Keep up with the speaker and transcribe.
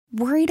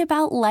Worried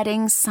about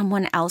letting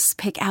someone else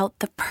pick out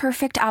the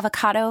perfect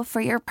avocado for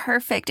your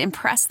perfect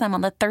impress them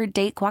on the third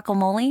date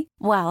guacamole?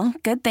 Well,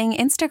 good thing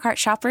Instacart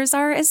shoppers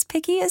are as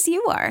picky as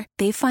you are.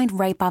 They find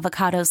ripe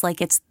avocados like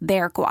it's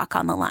their guac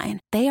on the line.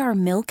 They are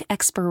milk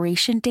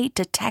expiration date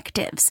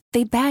detectives.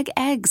 They bag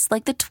eggs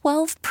like the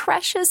 12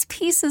 precious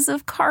pieces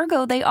of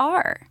cargo they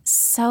are.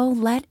 So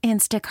let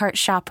Instacart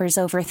shoppers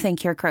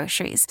overthink your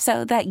groceries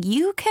so that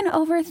you can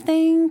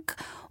overthink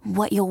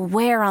what you'll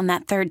wear on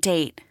that third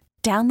date.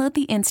 Download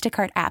the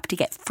Instacart app to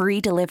get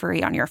free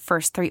delivery on your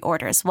first 3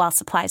 orders while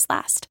supplies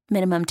last.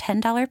 Minimum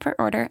 $10 per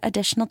order.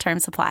 Additional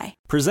terms apply.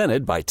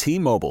 Presented by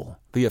T-Mobile,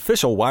 the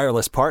official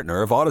wireless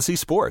partner of Odyssey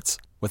Sports.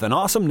 With an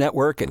awesome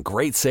network and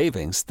great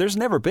savings, there's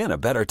never been a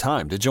better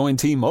time to join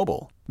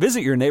T-Mobile. Visit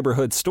your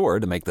neighborhood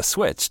store to make the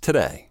switch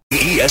today.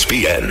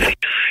 ESPN.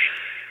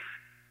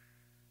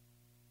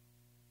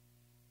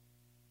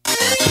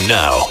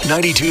 Now,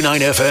 92.9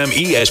 FM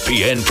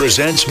ESPN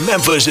presents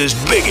Memphis'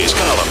 biggest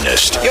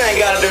columnist. You ain't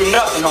got to do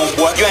nothing,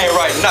 homeboy. You ain't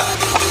writing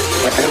nothing.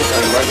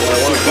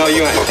 No,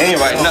 you ain't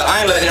writing nothing.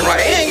 I ain't letting him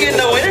write. He ain't getting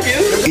no interview.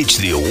 It's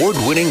the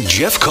award-winning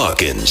Geoff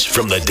Calkins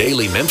from the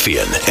Daily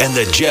Memphian and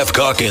the Geoff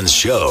Calkins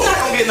Show.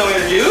 I don't get no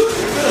interview.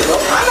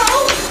 I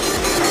know.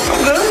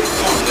 I'm good.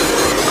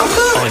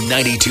 On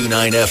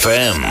 92.9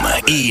 FM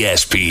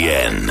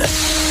ESPN.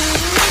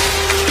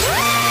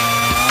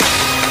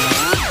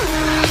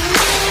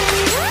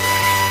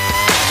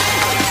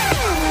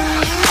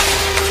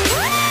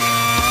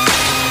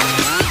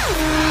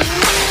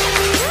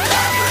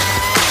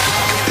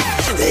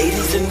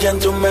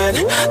 Gentlemen,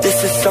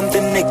 this is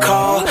something they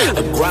call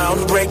a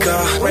groundbreaker.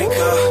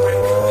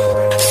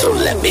 So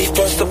let me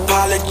first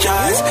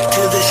apologize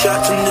to the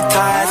shirts and the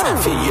ties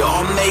for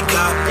your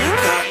makeup.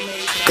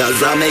 Cause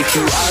I'll make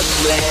you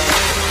ugly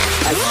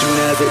as soon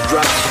as it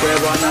drops.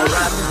 We're on a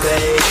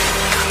rampage.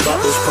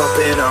 Bubbles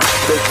popping up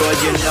before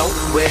you know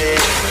it.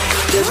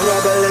 There's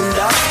rubble and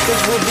dust,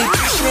 cause we'll be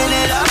pushing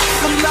it up.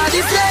 Somebody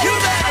say you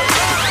better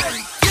run.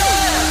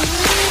 Yeah.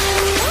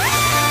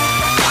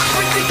 I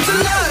predict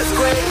an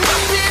earthquake.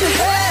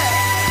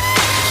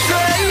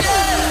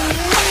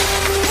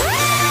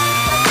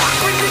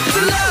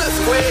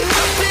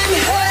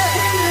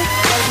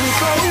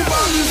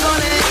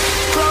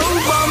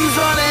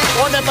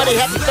 Want everybody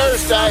happy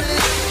Thursday.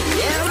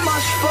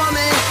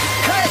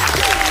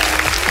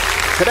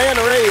 Today on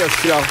the radio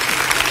show.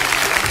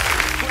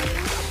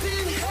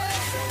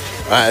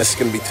 This is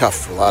going to be tough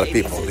for a lot of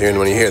people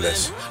when you hear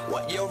this.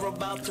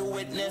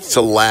 It's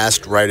the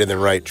last Righter Than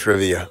Right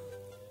trivia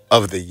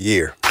of the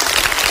year.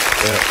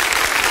 Yeah.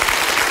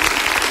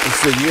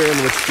 It's the year in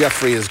which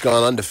Jeffrey has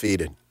gone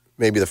undefeated.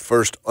 Maybe the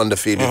first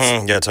undefeated.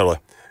 Mm-hmm. Yeah, totally.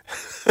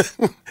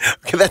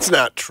 Okay, that's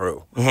not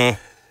true. Mm-hmm.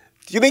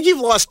 Do you think you've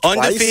lost twice?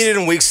 Undefeated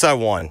in weeks I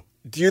won.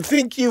 Do you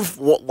think you've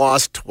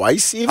lost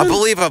twice even? I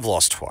believe I've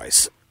lost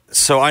twice.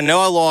 So I know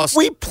I lost.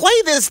 We play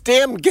this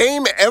damn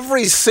game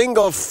every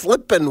single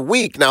flippin'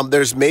 week. Now,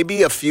 there's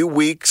maybe a few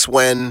weeks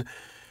when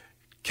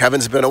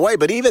Kevin's been away,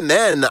 but even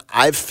then,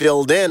 I've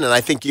filled in, and I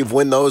think you've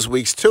won those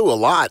weeks too a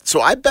lot. So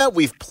I bet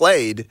we've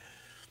played.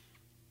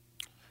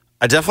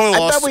 I definitely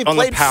lost on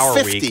the Power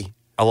 50. Week.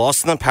 I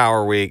lost in the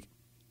Power Week.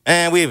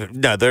 And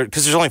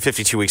because there's only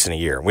 52 weeks in a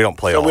year. We don't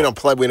play all. We don't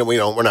play.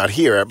 We're not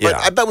here. But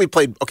I bet we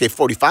played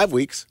 45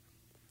 weeks.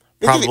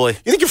 Probably.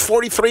 You think you're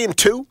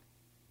 43-2?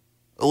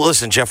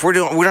 Listen, Jeff, we're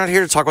not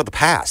here to talk about the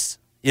past.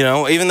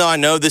 Even though I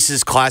know this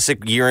is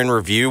classic year in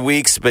review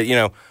weeks, but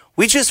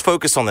we just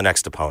focus on the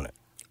next opponent.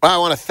 Well, I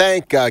want to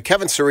thank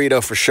Kevin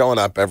Cerrito for showing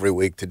up every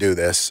week to do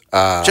this.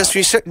 Just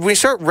when you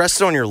start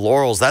resting on your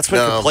laurels, that's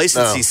when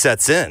complacency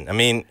sets in. I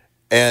mean.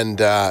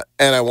 And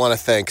I want to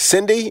thank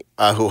Cindy,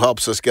 who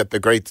helps us get the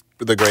great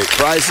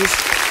prizes.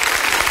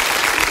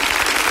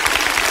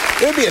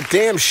 It would be a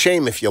damn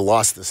shame if you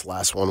lost this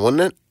last one,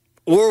 wouldn't it?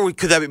 Or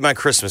could that be my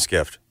Christmas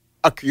gift?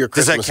 Your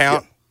Christmas Does that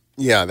count? Gift.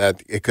 Yeah,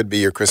 it could be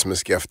your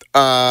Christmas gift.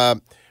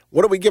 What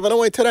are we giving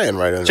away today? And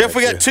right, Jeff,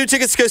 we got 2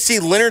 tickets to go see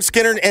Leonard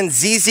Skinner and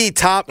ZZ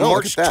Top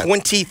March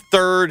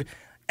 23rd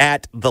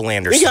at the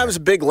Landers. I think I was a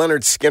big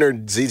Leonard Skinner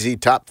ZZ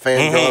Top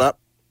fan growing up.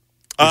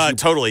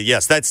 Totally,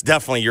 yes. That's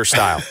definitely your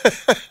style.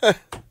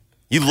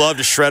 You love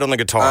to shred on the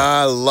guitar.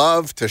 I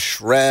love to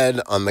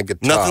shred on the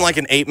guitar. Nothing like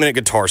an 8-minute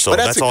guitar solo.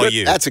 That's all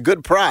you. That's a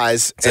good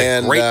prize. It's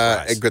a great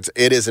prize.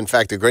 It is, in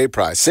fact, a great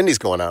prize. Cindy's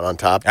going out on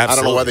top. Absolutely. I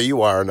don't know whether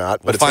you are or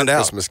not, but it's her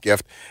Christmas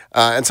gift.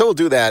 And so we'll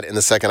do that in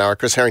the second hour.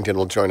 Chris Harrington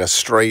will join us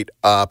straight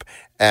up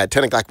at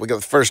 10 o'clock. We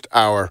got the first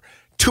hour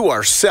to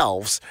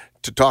ourselves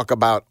to talk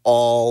about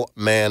all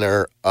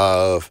manner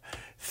of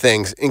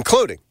things,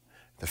 including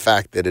the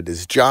fact that it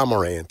is Ja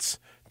Morant's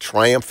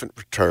triumphant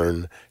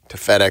return to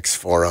FedEx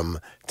Forum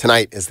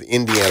tonight as the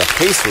Indiana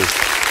Pacers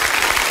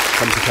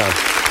come to town.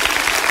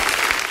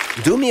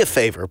 Do me a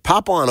favor,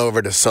 pop on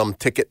over to some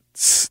ticket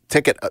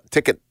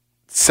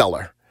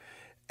seller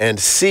and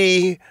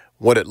see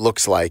what it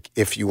looks like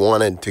if you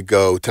wanted to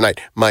go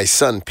tonight. My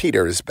son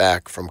Peter is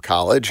back from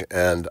college,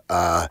 and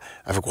I've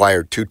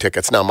acquired 2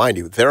 tickets. Now, mind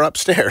you, they're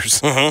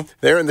upstairs. Mm-hmm.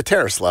 They're in the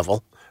terrace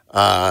level.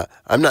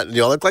 I'm not.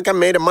 Do I look like I'm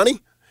made of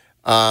money?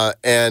 But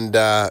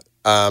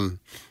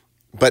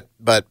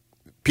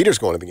Peter's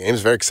going to the game.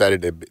 He's very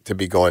excited to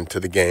be going to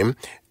the game.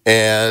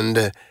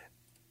 And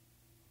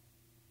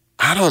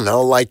I don't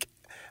know, like,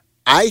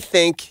 I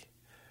think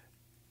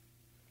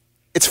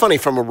it's funny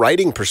from a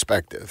writing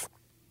perspective,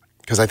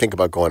 because I think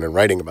about going and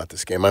writing about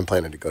this game. I'm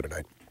planning to go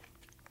tonight.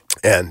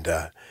 And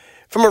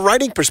from a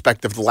writing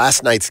perspective,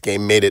 last night's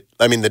game made it,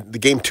 I mean, the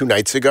game 2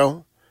 nights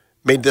ago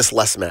made this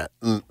less mad.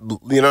 You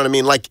know what I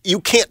mean? Like, you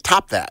can't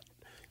top that.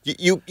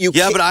 You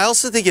but I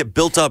also think it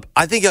built up.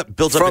 I think it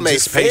built up from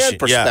anticipation.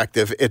 From a fan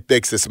perspective, it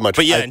makes this much.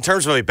 But in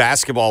terms of a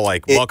basketball,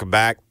 welcome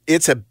back,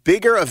 it's a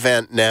bigger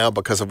event now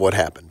because of what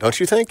happened. Don't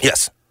you think?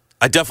 Yes,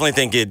 I definitely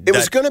think it. It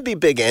was going to be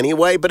big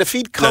anyway, but if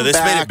he'd come this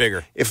back, made it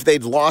bigger. If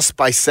they'd lost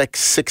by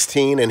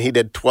 16 and he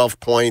did 12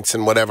 points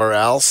and whatever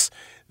else,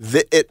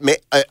 it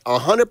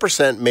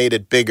 100% made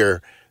it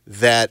bigger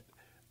that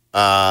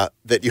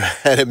you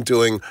had him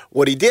doing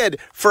what he did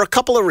for a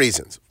couple of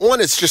reasons. One,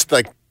 it's just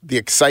like the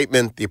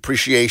excitement, the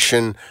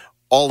appreciation,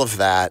 all of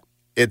that,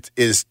 it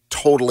is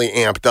totally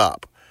amped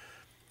up.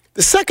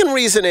 The second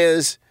reason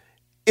is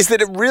that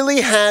it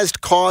really has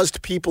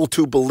caused people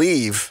to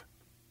believe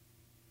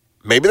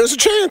maybe there's a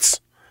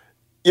chance.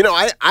 You know,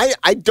 I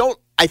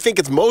think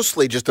it's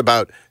mostly just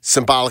about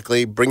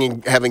symbolically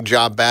having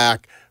Ja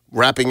back,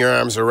 wrapping your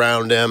arms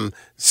around him,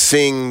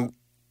 seeing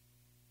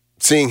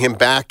him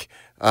back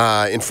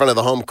in front of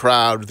the home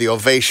crowd, the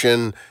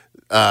ovation,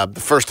 the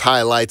first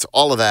highlights,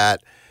 all of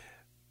that.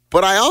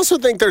 But I also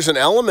think there's an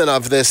element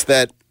of this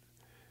that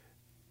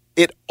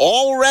it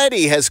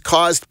already has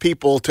caused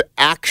people to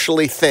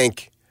actually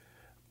think,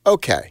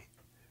 okay,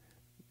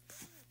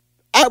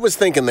 I was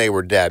thinking they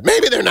were dead.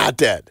 Maybe they're not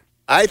dead.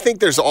 I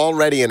think there's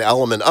already an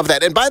element of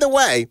that. And by the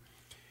way,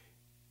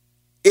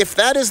 if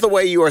that is the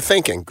way you are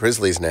thinking,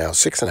 Grizzlies now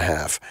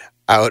 6.5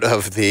 out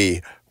of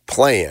the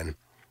play-in,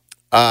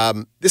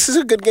 this is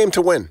a good game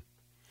to win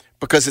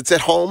because it's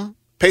at home.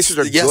 Pacers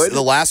are good.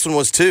 The last one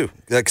was too,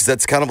 because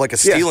that's kind of like a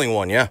stealing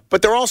one, yeah.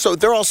 But they're also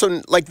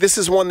like, this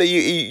is one that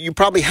you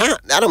probably have.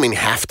 I don't mean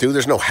have to.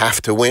 There's no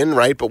have to win,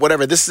 right? But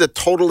whatever. This is a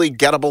totally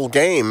gettable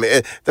game.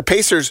 The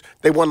Pacers,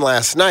 they won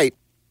last night,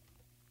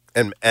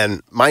 and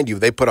mind you,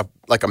 they put up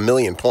like 1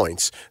 million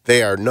points.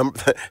 They are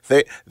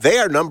they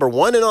are number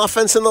 1 in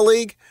offense in the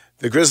league.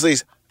 The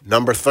Grizzlies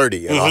number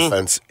 30 in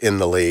offense in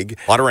the league.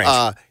 A lot of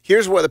range.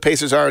 Here's where the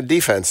Pacers are in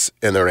defense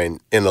in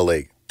the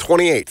league.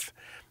 28th.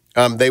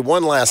 They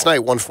won last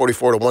night,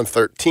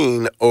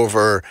 144-113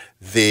 over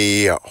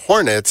the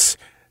Hornets,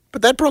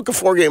 but that broke a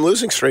 4-game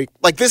losing streak.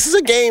 Like, this is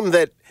a game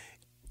that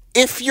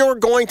if you're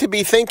going to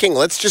be thinking,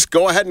 let's just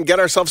go ahead and get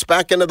ourselves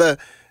back into the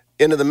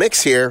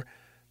mix here,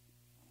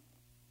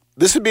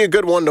 this would be a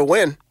good one to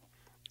win.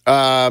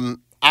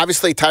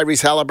 Obviously,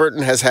 Tyrese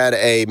Halliburton has had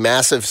a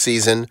massive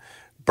season,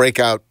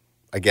 breakout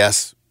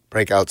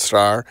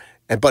star,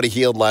 and Buddy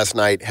Hield last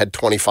night had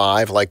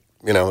 25. Like,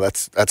 you know,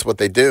 that's what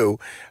they do.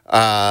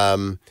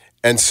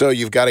 And so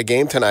you've got a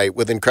game tonight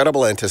with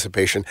incredible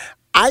anticipation.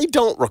 I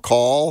don't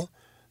recall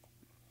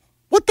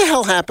what the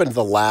hell happened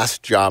the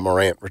last Ja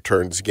Morant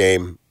returns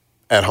game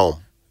at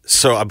home.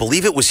 So I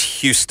believe it was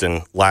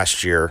Houston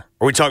last year.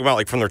 Are we talking about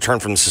like from the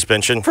return from the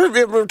suspension?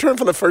 Return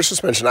from the first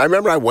suspension. I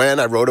remember I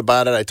wrote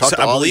about it. I talked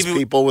to all these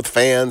people with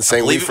fans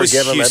saying we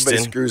forgive him. Everybody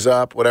screws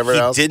up, whatever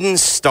else. He didn't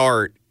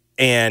start.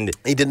 And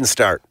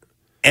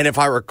if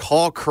I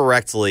recall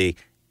correctly,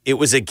 it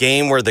was a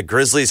game where the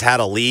Grizzlies had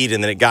a lead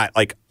and then it got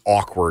like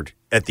awkward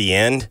at the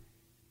end,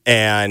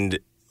 and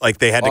like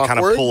they had to kind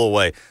of pull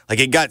away. Like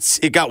it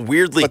got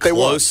weirdly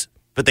close,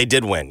 but they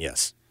did win.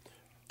 Yes,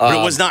 but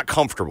it was not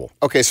comfortable.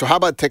 Okay, so how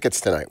about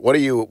tickets tonight? What are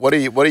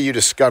you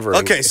discovering?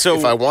 Okay, so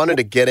if I wanted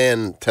to get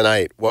in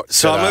tonight, I'm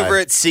over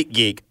at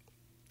SeatGeek.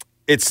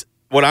 It's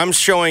what I'm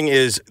showing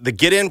is the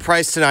get-in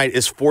price tonight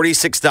is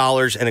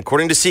 $46, and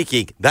according to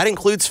SeatGeek, that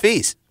includes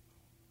fees.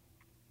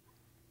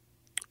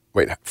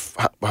 Wait,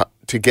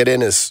 to get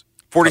in is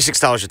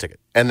 $46 a ticket,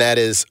 and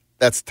that's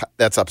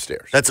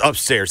upstairs. That's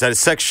upstairs. That is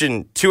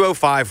section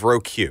 205, row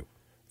Q.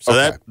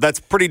 So that's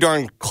pretty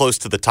darn close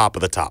to the top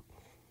of the top.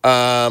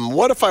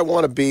 What if I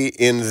want to be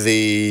in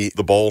the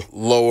bowl,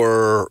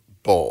 lower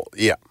bowl?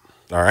 Yeah.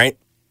 All right.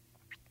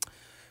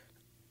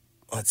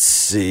 Let's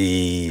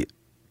see.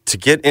 To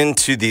get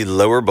into the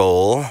lower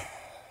bowl, I'm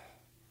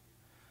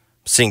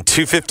seeing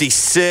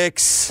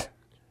 $256.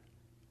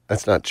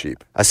 That's not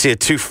cheap. I see a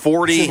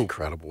 $240. It's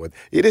incredible.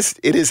 It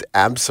is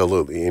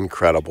absolutely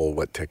incredible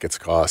what tickets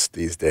cost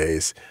these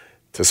days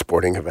to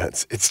sporting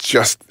events.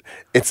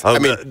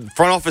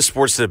 Front Office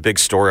Sports did a big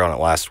story on it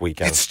last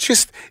weekend.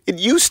 It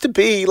used to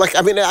be like,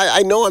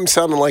 I know I'm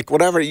sounding like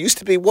whatever. It used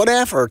to be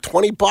whatever,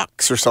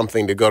 $20 or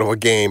something to go to a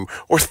game,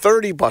 or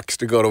 $30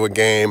 to go to a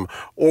game.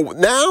 Or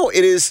now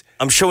it is.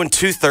 I'm showing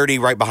 $230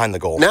 right behind the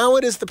goal. Now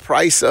it is the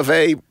price of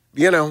a,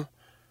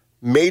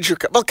 major.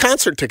 Well,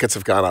 concert tickets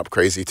have gone up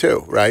crazy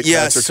too, right?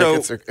 Yeah,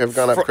 concert tickets have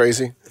gone up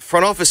crazy.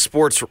 Front Office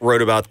Sports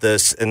wrote about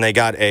this, and they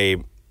got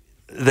the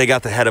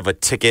head of a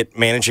ticket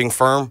managing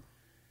firm,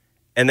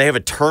 and they have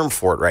a term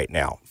for it right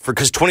now.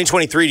 Because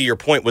 2023, to your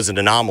point, was an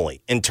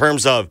anomaly in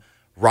terms of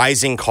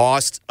rising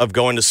cost of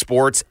going to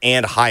sports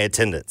and high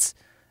attendance.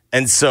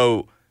 And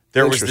so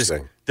there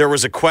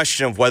was a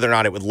question of whether or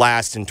not it would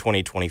last in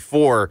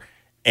 2024,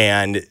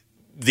 and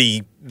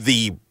the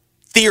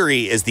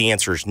theory is the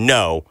answer is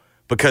no,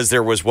 because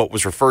there was what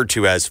was referred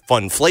to as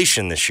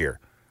funflation this year,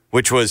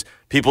 which was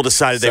people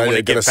decided they want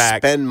to get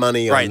back, spend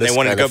money on right? This they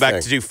want to go back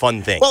thing. to do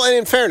fun things. Well, and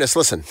in fairness,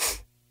 listen,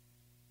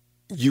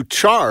 you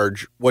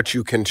charge what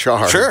you can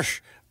charge. Sure.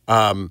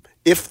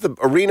 If the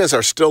arenas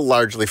are still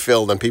largely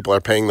filled and people are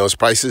paying those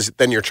prices,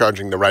 then you're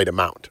charging the right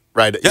amount,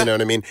 right? Yeah. You know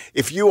what I mean?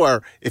 If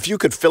you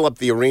could fill up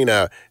the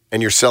arena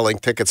and you're selling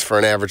tickets for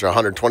an average of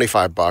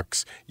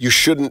 $125, you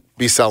shouldn't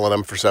be selling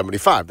them for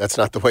 $75. That's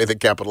not the way that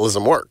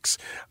capitalism works.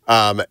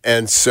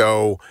 And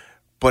so,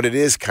 but it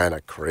is kind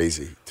of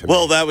crazy to me.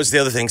 Well, that was the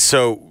other thing.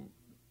 So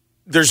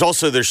there's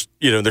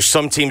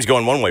some teams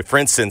going one way. For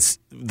instance,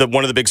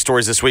 one of the big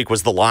stories this week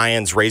was the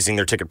Lions raising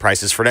their ticket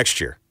prices for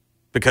next year,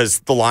 because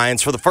the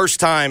Lions, for the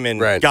first time in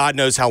God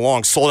knows how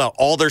long, sold out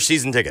all their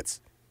season tickets.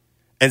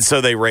 And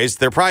so they raised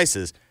their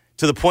prices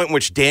to the point in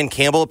which Dan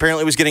Campbell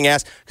apparently was getting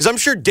asked, because I'm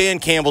sure Dan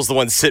Campbell's the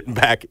one sitting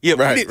back.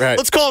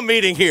 Let's call a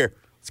meeting here.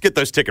 Let's get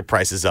those ticket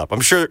prices up.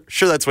 I'm sure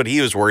that's what he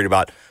was worried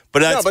about.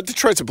 But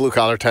Detroit's a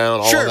blue-collar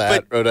town, all of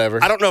that,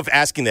 whatever. I don't know if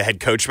asking the head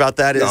coach about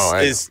that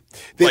is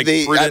they're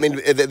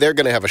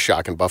going to have a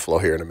shock in Buffalo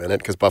here in a minute,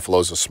 because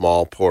Buffalo's a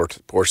small,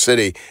 poor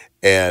city,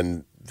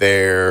 and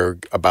they're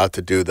about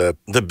to do the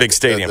big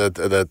stadium,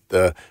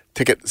 the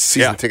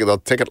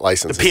ticket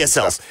license, the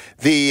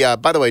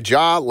PSLs. By the way,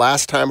 Ja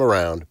last time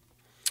around,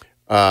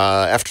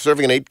 after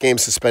serving an 8-game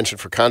suspension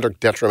for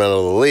conduct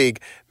detrimental to the league,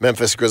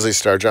 Memphis Grizzlies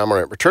star Ja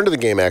Morant returned to the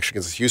game action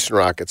against the Houston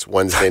Rockets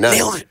Wednesday night.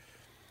 Nailed it.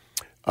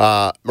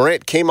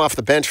 Morant came off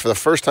the bench for the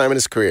first time in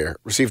his career,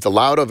 received a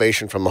loud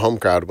ovation from the home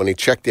crowd when he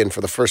checked in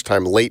for the first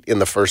time late in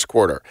the first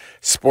quarter,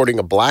 sporting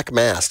a black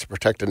mask to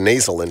protect a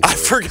nasal injury. I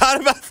forgot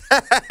about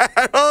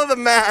that. Oh, the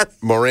mask.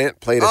 Morant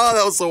played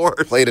that was the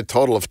worst. Played a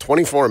total of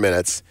 24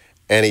 minutes,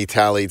 and he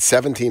tallied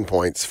 17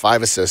 points,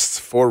 5 assists,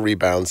 4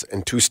 rebounds,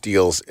 and 2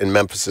 steals in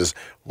Memphis's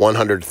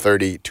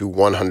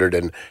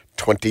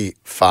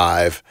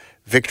 130-125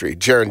 victory.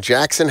 Jaren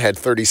Jackson had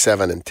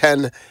 37 and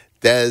 10.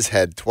 Dez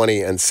had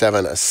 20 and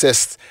 7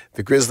 assists.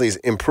 The Grizzlies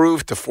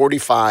improved to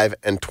 45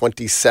 and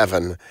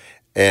 27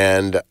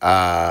 and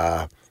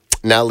now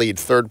lead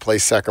third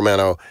place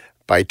Sacramento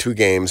by 2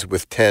 games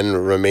with 10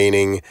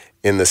 remaining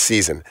in the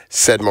season.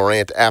 Said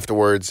Morant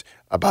afterwards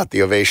about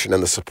the ovation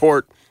and the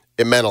support,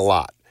 it meant a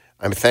lot.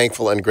 I'm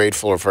thankful and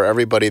grateful for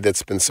everybody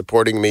that's been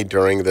supporting me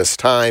during this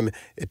time.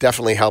 It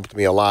definitely helped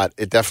me a lot.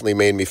 It definitely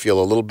made me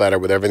feel a little better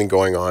with everything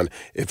going on.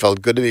 It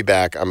felt good to be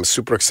back. I'm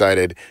super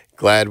excited.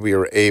 Glad we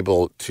were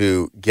able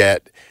to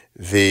get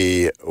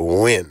the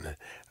win.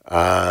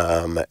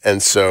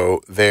 And so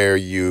there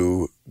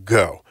you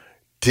go.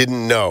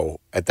 Didn't know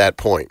at that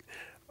point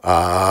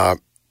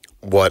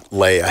what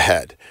lay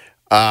ahead.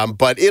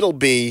 But it'll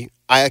be,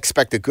 I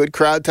expect a good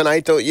crowd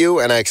tonight, don't you?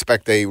 And I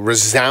expect a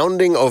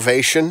resounding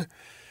ovation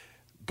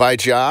by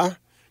Ja,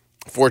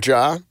 for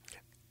Ja.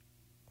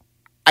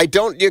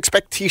 You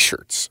expect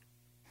T-shirts.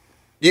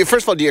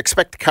 First of all, do you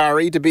expect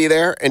Kari to be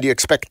there, and do you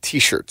expect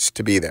T-shirts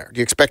to be there? Do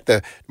you expect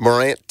the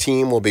Morant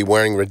team will be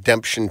wearing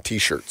redemption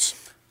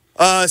T-shirts?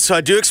 So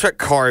I do expect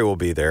Kari will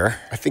be there.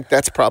 I think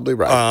that's probably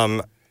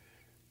right.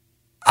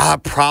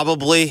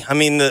 Probably. I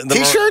mean, the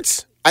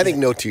T-shirts? I think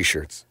no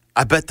T-shirts.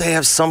 I bet they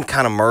have some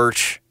kind of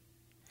merch.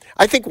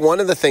 I think one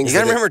of the things... You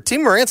got to remember,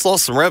 Team Morant's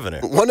lost some revenue.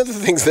 One of the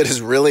things that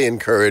has really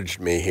encouraged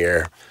me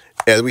here,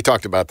 and we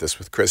talked about this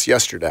with Chris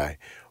yesterday,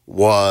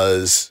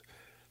 was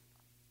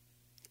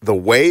the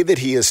way that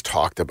he has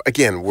talked about...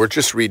 Again, we're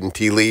just reading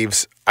tea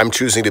leaves. I'm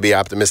choosing to be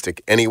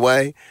optimistic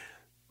anyway.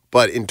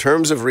 But in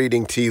terms of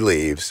reading tea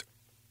leaves,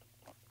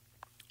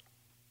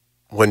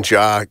 when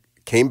Ja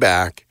came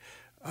back,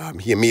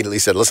 he immediately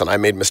said, listen, I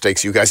made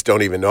mistakes you guys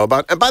don't even know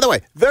about. And by the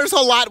way, there's a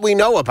lot we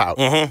know about,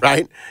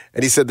 right?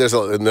 And he said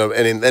and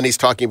then he's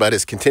talking about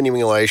his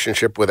continuing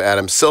relationship with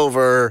Adam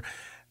Silver.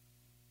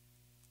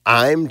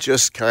 I'm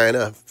just kind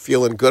of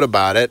feeling good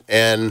about it.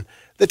 And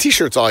the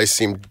T-shirts always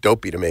seemed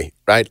dopey to me,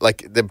 right?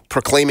 Like the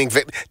proclaiming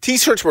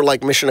T-shirts were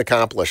like mission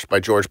accomplished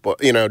by George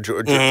W.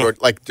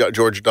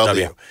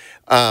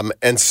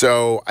 And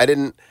so I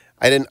don't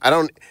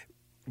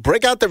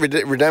break out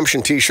the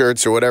redemption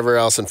T-shirts or whatever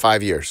else in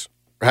 5 years.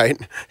 Right,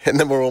 and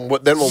then we'll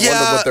wonder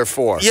what they're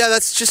for. Yeah,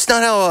 that's just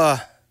not how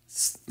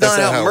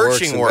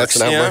merching works. That's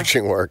not how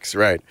merching works,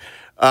 right?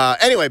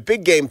 Anyway,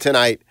 big game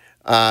tonight.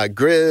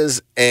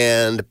 Grizz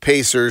and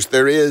Pacers.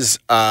 There is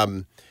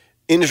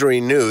injury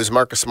news.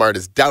 Marcus Smart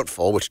is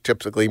doubtful, which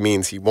typically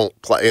means he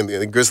won't play. In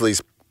the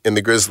Grizzlies,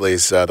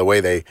 the way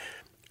they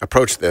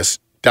approach this,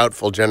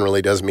 doubtful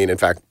generally does mean, in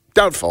fact,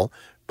 doubtful,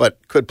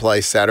 but could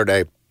play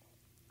Saturday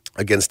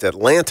against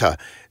Atlanta.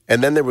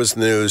 And then there was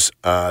news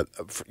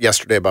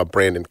yesterday about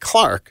Brandon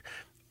Clark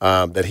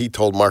that he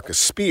told Marcus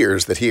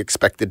Spears that he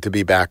expected to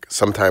be back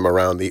sometime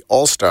around the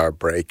All-Star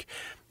break.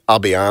 I'll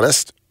be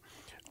honest,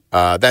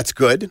 that's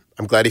good.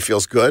 I'm glad he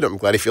feels good. I'm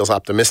glad he feels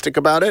optimistic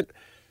about it.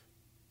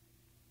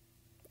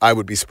 I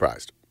would be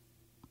surprised.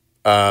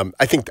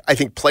 I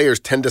think players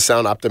tend to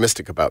sound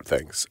optimistic about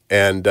things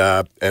and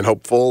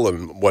hopeful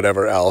and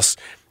whatever else.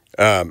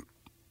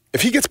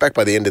 If he gets back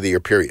by the end of the year,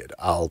 period,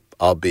 I'll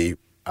be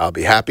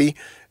happy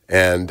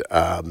and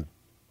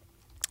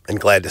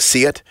glad to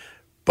see it.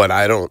 But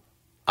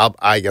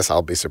I guess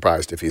I'll be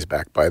surprised if he's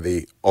back by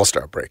the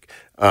All-Star break.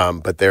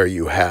 But there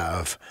you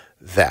have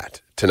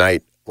that.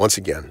 Tonight, once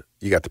again,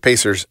 you got the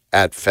Pacers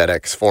at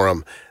FedEx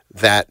Forum.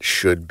 That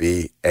should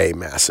be a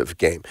massive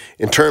game.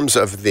 In terms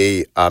of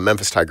the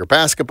Memphis Tiger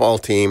basketball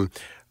team,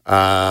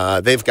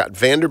 they've got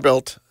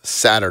Vanderbilt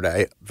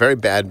Saturday. Very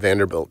bad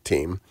Vanderbilt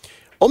team.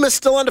 Ole Miss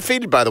still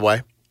undefeated, by the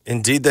way.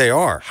 Indeed they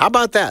are. How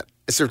about that?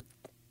 Is there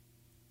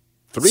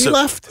three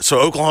left? So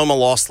Oklahoma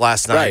lost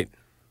last night. Right.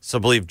 So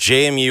I believe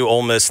JMU,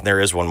 Ole Miss, and there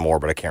is one more,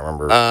 but I can't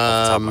remember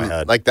off the top of my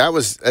head.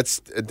 That's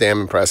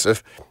damn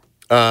impressive.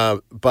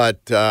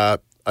 But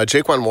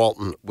Jaquan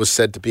Walton was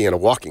said to be in a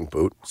walking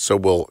boot, so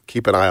we'll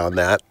keep an eye on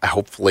that.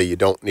 Hopefully you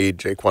don't need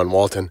Jaquan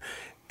Walton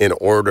in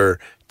order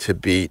to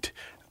beat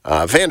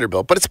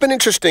Vanderbilt. But it's been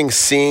interesting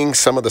seeing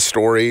some of the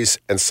stories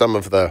and some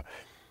of the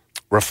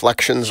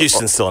reflections.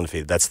 Houston's still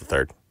undefeated. That's the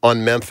third.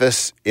 On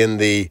Memphis in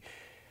the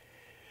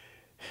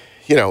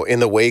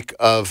wake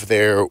of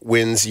their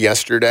wins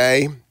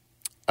yesterday.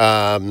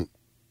 And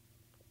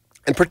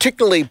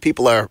particularly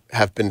people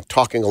have been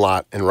talking a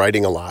lot and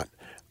writing a lot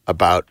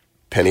about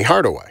Penny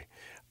Hardaway.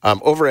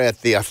 Over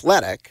at The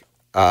Athletic,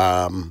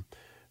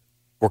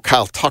 where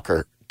Kyle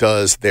Tucker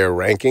does their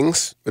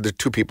rankings, there are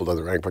two people that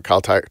the rank, but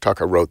Kyle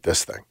Tucker wrote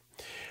this thing.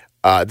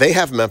 They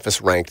have Memphis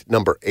ranked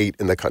number 8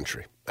 in the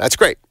country. That's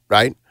great,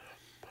 right?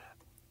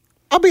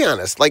 I'll be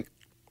honest,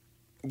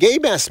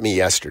 Gabe asked me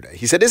yesterday,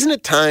 he said, isn't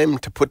it time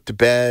to put to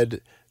bed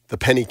the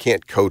Penny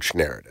can't coach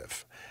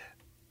narrative?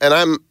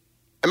 And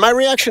my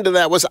reaction to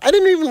that was, I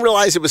didn't even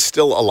realize it was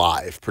still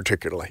alive,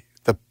 particularly,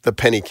 the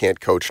Penny can't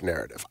coach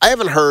narrative. I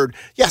haven't heard,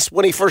 yes,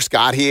 when he first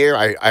got here,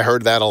 I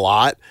heard that a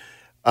lot.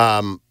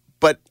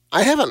 But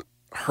I haven't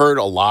heard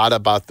a lot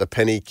about the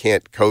Penny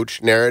can't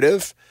coach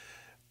narrative.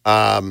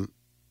 And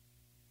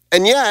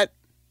yet,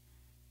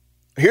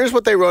 here's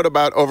what they wrote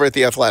about over at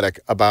The Athletic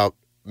about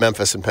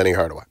Memphis and Penny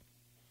Hardaway.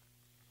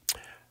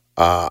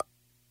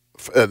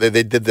 They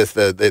did this.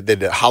 They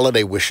did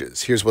holiday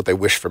wishes. Here's what they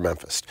wish for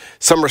Memphis: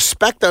 some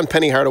respect on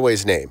Penny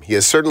Hardaway's name. He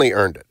has certainly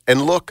earned it.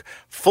 And look,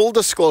 full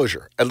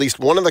disclosure: at least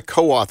one of the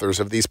co-authors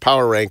of these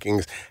power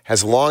rankings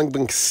has long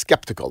been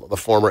skeptical of the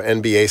former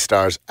NBA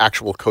star's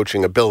actual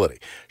coaching ability.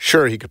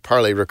 Sure, he could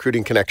parlay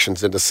recruiting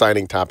connections into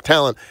signing top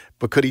talent,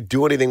 but could he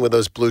do anything with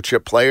those blue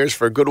chip players?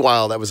 For a good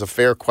while, that was a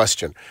fair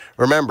question.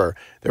 Remember,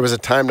 there was a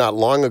time not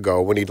long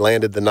ago when he'd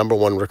landed the number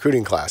 1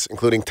 recruiting class,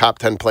 including top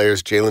 10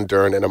 players Jalen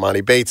Duren and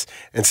Amani Bates,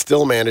 and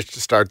still managed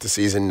to start the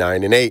season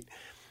 9-8.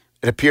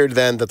 It appeared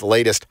then that the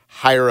latest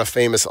hire a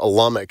famous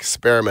alum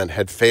experiment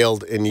had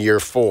failed in year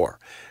 4.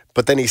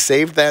 But then he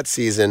saved that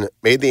season,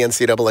 made the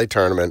NCAA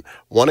tournament,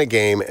 won a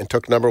game, and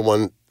took number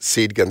 1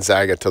 seed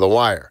Gonzaga to the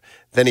wire.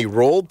 Then he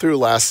rolled through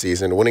last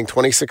season, winning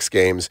 26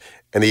 games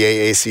in the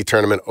AAC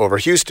tournament over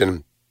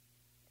Houston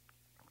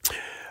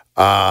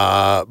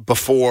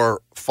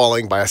before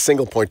falling by a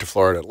single point to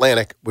Florida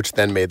Atlantic, which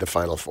then made the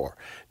Final Four.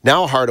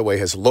 Now Hardaway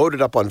has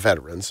loaded up on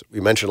veterans. We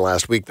mentioned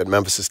last week that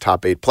Memphis'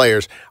 top 8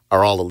 players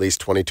are all at least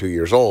 22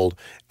 years old,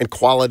 and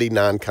quality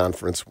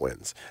non-conference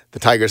wins. The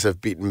Tigers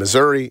have beaten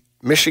Missouri,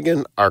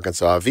 Michigan,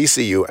 Arkansas,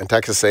 VCU, and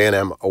Texas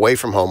A&M away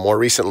from home. More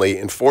recently,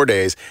 in 4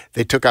 days,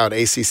 they took out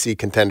ACC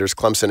contenders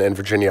Clemson and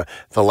Virginia,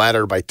 the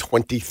latter by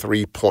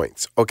 23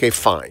 points. Okay,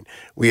 fine.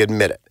 We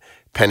admit it.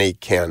 Penny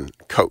can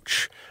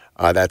coach.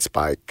 That's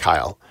by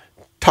Kyle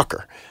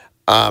Tucker.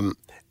 And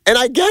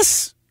I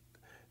guess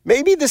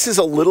maybe this is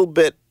a little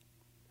bit,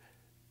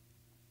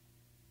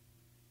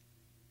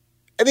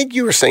 I think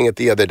you were saying it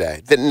the other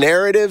day, that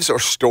narratives or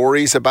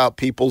stories about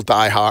people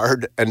die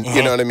hard, and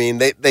you know what I mean?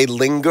 They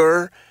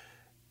linger.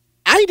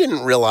 I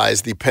didn't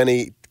realize the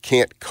Penny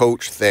can't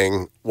coach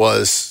thing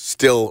was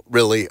still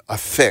really a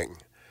thing.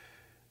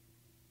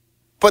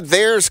 But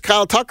there's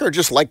Kyle Tucker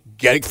just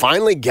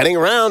finally getting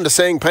around to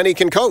saying Penny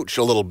can coach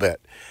a little bit.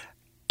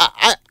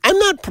 I'm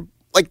not,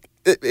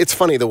 it's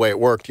funny the way it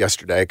worked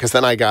yesterday, because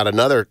then I got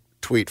another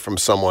tweet from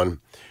someone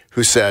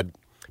who said,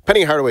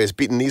 Penny Hardaway has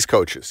beaten these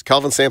coaches: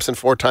 Kelvin Sampson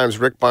 4 times,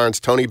 Rick Barnes,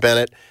 Tony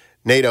Bennett,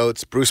 Nate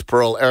Oates, Bruce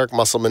Pearl, Eric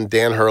Musselman,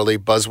 Dan Hurley,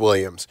 Buzz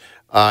Williams.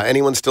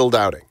 Anyone still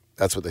doubting?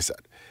 That's what they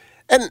said.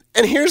 And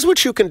here's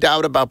what you can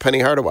doubt about Penny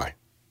Hardaway.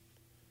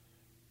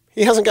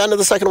 He hasn't gotten to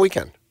the second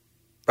weekend,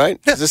 right?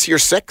 Is this year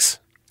 6?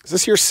 Is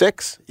this year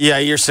 6? Yeah,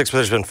 year 6, but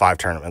there's been 5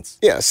 tournaments.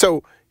 Yeah,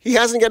 so he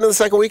hasn't gotten to the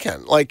second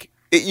weekend.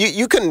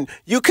 You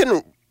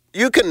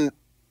can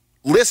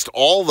list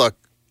all the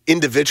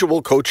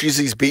individual coaches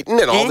he's beaten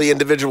and all the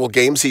individual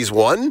games he's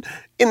won.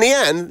 In the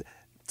end,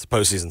 it's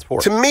postseason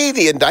sport. To me,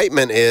 the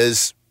indictment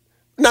is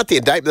not the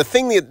indictment. The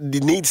thing that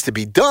needs to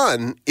be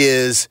done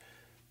is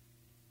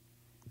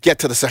get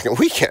to the second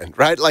weekend,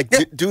 right?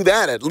 Do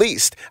that at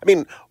least. I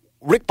mean,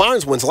 Rick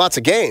Barnes wins lots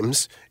of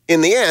games.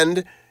 In the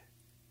end,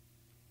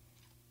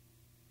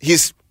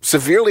 he's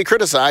severely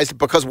criticized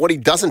because what he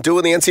doesn't do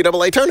in the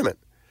NCAA tournament.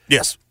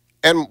 Yes.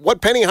 And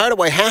what Penny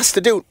Hardaway has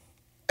to do,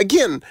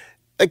 again,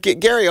 like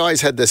Gary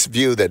always had this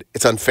view that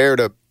it's unfair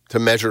to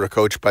measure a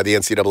coach by the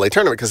NCAA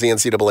tournament because the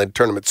NCAA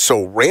tournament's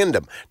so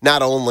random.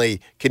 Not only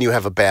can you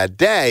have a bad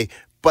day,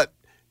 but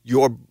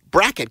your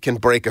bracket can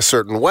break a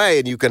certain way,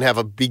 and you can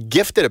be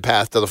gifted a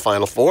path to the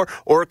Final Four,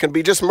 or it can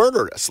be just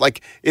murderous.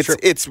 Like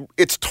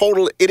it's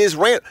total. It is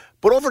random,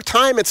 but over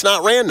time, it's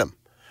not random.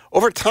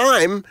 Over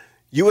time,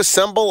 you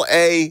assemble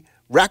a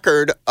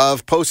record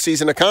of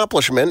postseason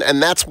accomplishment,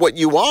 and that's what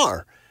you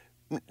are.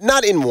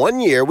 Not in 1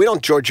 year. We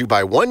don't judge you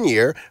by 1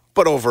 year,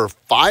 but over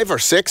 5 or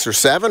 6 or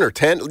 7 or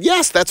 10.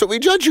 Yes, that's what we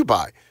judge you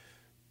by.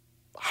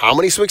 How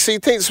many Sweet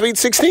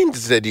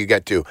 16s did you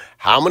get to?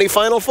 How many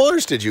Final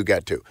Fours did you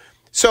get to?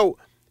 So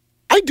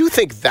I do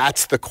think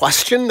that's the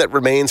question that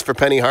remains for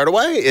Penny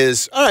Hardaway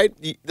is, all right,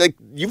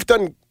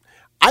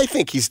 I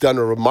think he's done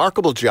a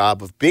remarkable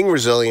job of being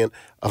resilient,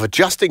 of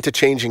adjusting to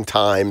changing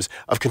times,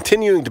 of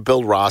continuing to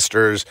build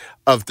rosters,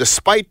 of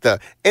despite the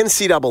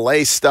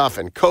NCAA stuff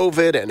and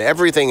COVID and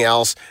everything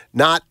else,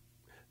 not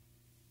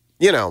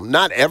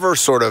ever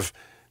sort of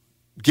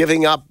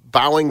giving up,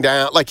 bowing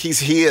down. Like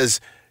he's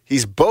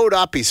bowed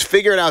up, he's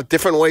figured out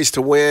different ways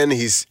to win,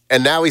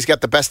 and now he's got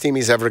the best team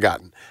he's ever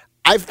gotten.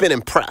 I've been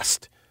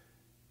impressed.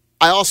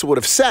 I also would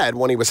have said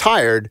when he was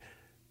hired,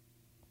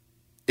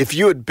 if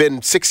you had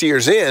been 6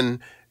 years in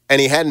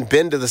and he hadn't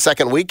been to the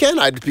second weekend,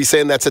 I'd be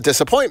saying that's a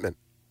disappointment.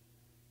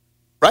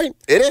 Right?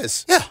 It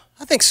is. Yeah,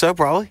 I think so,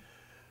 probably.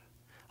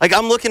 Like,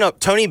 I'm looking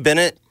up Tony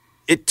Bennett.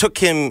 It took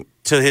him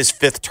to his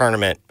 5th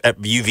tournament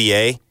at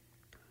UVA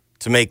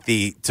to make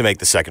the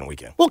second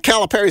weekend. Well,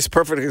 Calipari's a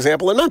perfect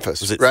example in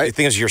Memphis, right? I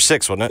think it was year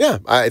 6, wasn't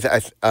it?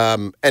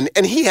 Yeah.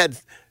 And he had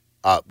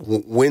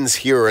wins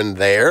here and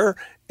there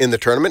in the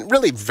tournament,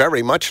 really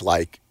very much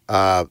like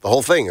the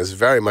whole thing is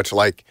very much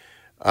like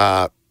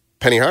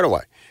Penny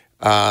Hardaway.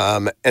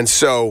 And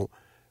so,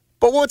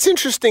 but what's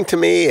interesting to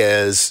me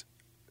is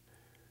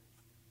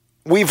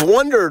we've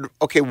wondered,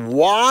 okay,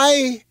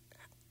 why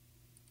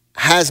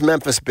has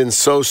Memphis been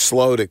so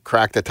slow to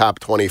crack the top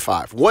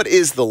 25? What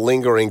is the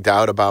lingering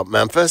doubt about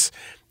Memphis?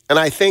 And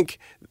I think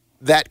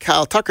that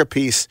Kyle Tucker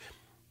piece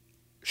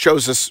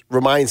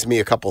reminds me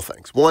a couple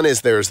things. One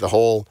is there's the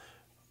whole,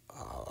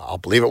 I'll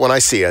believe it when I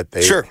see it.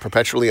 They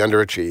perpetually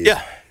underachieve.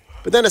 Yeah.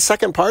 But then a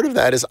second part of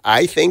that is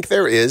I think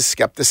there is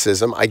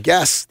skepticism. I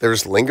guess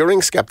there's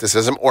lingering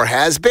skepticism, or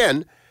has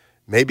been.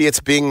 Maybe it's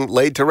being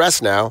laid to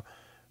rest now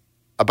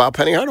about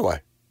Penny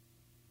Hardaway.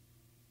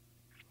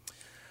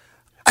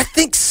 I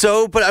think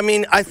so, but I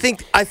mean, I think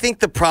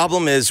the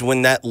problem is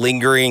when that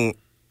lingering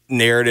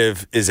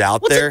narrative is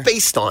out there. What's it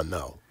based on,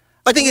 though?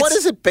 What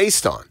is it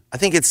based on? I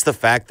think it's the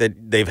fact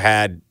that they've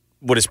had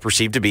what is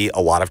perceived to be a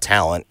lot of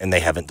talent and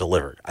they haven't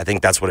delivered. I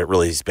think that's what it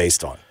really is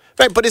based on.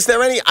 Right, but is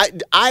there any?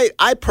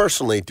 I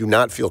personally do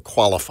not feel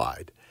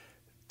qualified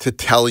to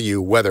tell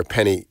you whether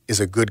Penny is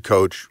a good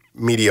coach,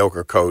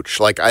 mediocre coach.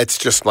 Like it's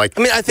just like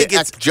I think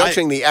it's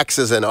judging the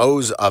X's and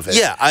O's of it.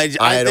 Yeah, I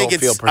think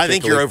you're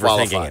overthinking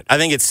qualified. it. I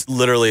think it's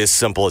literally as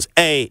simple as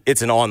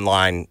it's an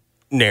online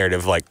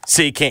narrative. Like,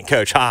 see, you can't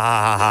coach. Ha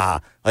ha ha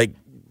ha. Like.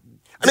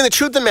 I mean, the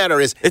truth of the matter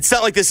is, it's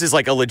not like this is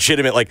like a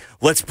legitimate, like,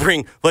 let's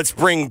bring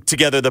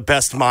together the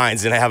best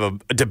minds and have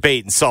a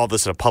debate and solve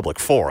this in a public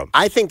forum.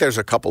 I think there's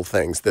a couple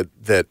things that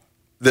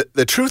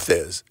the truth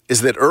is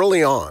that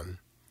early on,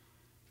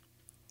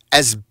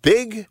 as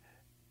big,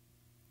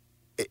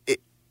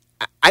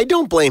 I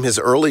don't blame his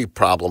early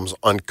problems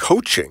on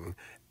coaching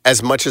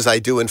as much as I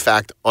do, in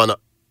fact, on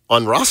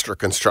roster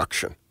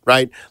construction,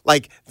 right?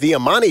 Like the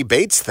Amani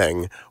Bates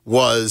thing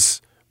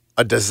was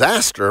a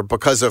disaster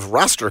because of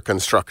roster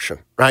construction,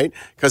 right?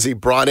 Because he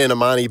brought in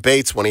Amani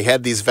Bates when he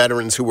had these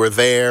veterans who were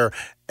there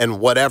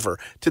and whatever.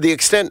 To the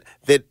extent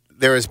that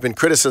there has been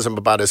criticism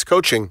about his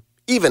coaching,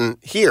 even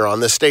here on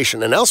this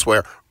station and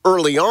elsewhere,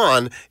 early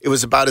on, it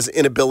was about his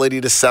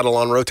inability to settle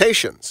on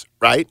rotations,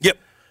 right? Yep.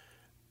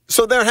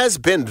 So there has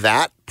been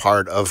that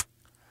part of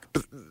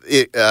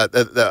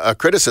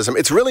criticism.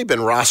 It's really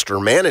been roster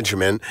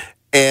management.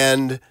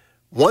 And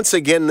once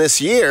again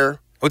this year,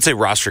 I would say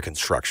roster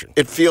construction.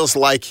 It feels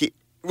like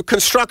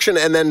construction,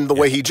 and then the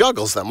way he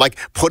juggles them, like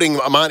putting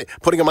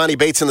Amani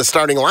Bates in the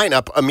starting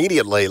lineup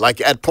immediately,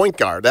 like at point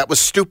guard. That was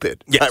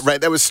stupid. Yes.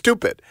 Right? That was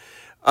stupid.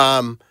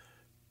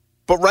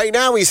 But right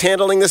now he's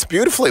handling this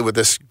beautifully with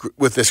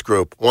this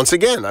group. Once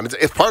again, I mean,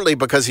 it's partly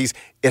because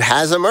it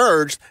has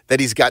emerged that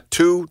he's got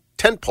 2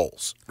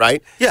 tentpoles,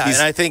 right? Yeah, and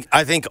I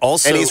think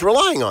also, and he's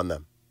relying on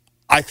them.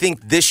 I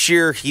think this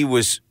year he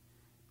was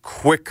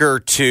quicker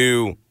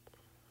to.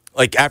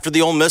 Like, after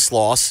the Ole Miss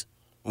loss,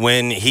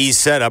 when he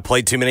said, I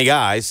played too many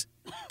guys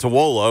to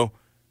Wolo,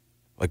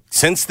 like,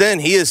 since then,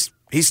 he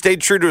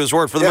stayed true to his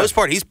word. For the most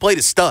part, he's played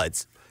his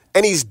studs.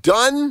 And he's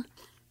done,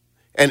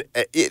 and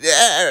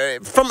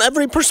from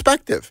every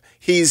perspective,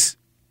 he has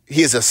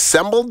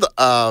assembled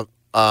a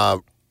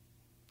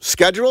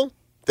schedule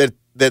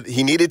that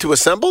he needed to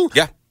assemble.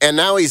 Yeah. And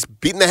now he's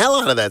beating the hell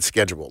out of that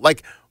schedule.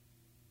 Like,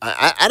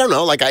 I don't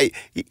know. Like,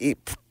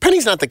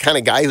 Penny's not the kind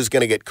of guy who's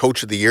going to get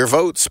Coach of the Year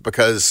votes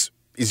because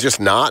he's just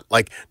not.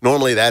 Like,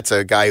 normally that's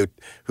a guy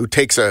who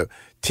takes a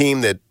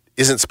team that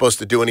isn't supposed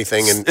to do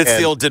anything. And it's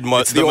the old did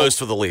most with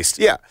the least.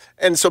 Yeah.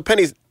 And so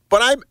Penny's,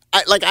 but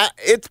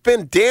it's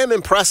been damn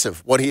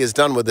impressive what he has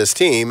done with this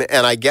team.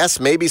 And I guess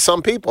maybe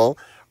some people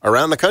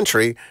around the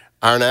country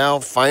are now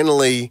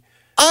finally.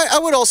 I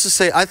would also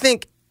say, I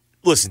think,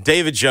 listen,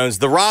 David Jones,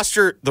 the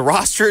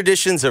roster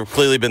additions have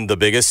clearly been the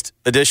biggest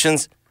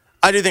additions.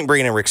 I do think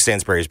bringing in Rick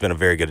Stansbury has been a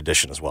very good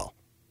addition as well.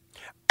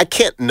 I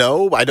can't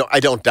know. I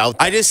don't doubt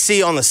that. I just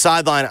see on the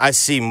sideline, I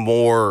see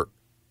more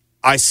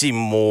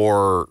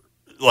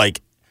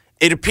like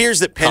it appears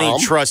that Penny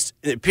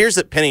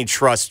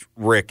trusts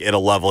Rick at a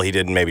level he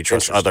didn't maybe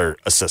trust other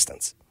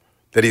assistants.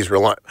 That he's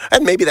relying,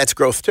 and maybe that's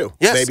growth too.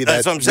 Yes, maybe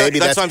that's what I'm saying.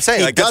 That's what I'm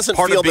saying. He like, doesn't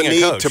feel the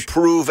need to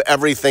prove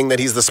everything that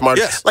he's the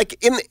smartest. Yes.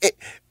 Like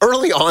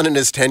early on in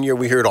his tenure,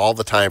 we heard all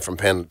the time from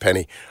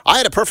Penny. I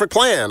had a perfect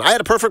plan.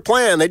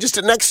 They just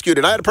didn't execute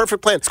it. I had a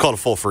perfect plan. It's called a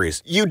full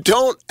freeze. You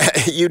don't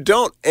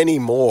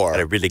anymore. I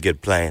had a really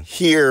good plan.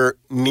 Hear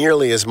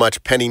nearly as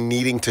much Penny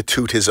needing to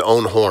toot his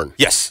own horn.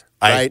 Yes,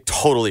 right? I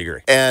totally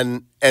agree.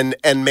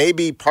 And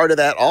maybe part of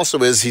that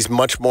also is he's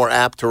much more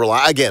apt to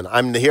rely. Again,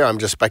 I'm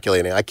just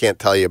speculating. I can't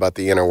tell you about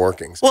the inner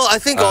workings. Well, I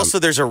think also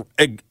there's a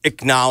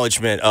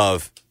acknowledgement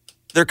of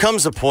there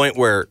comes a point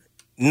where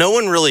no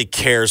one really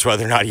cares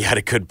whether or not he had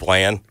a good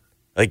plan.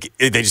 Like,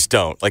 they just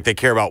don't. Like, they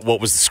care about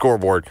what was the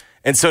scoreboard.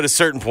 And so at a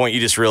certain point,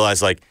 you just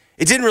realize, like,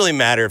 it didn't really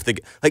matter if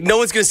no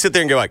one's going to sit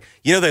there and go, like,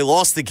 they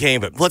lost the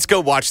game, but let's go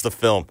watch the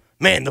film.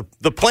 Man,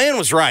 the plan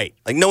was right.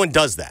 Like, no one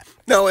does that.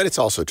 No, and it's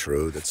also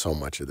true that so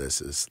much of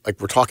this is, like,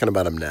 we're talking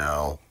about him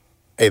now.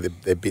 Hey,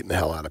 they've beaten the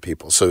hell out of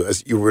people. So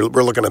we're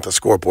looking at the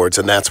scoreboards,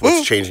 and that's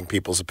what's changing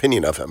people's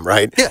opinion of him,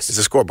 right? Yes. Is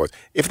the scoreboards.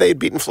 If they had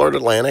beaten Florida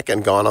Atlantic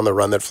and gone on the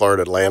run that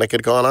Florida Atlantic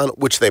had gone on,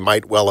 which they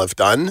might well have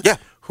done,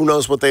 who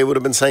knows what they would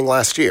have been saying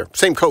last year.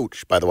 Same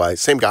coach, by the way,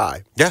 same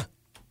guy. Yeah.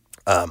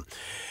 All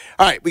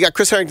right, we got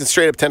Chris Harrington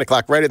straight up 10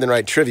 o'clock, Righter Than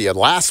Right trivia.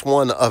 Last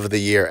one of the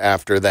year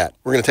after that.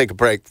 We're going to take a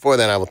break. Before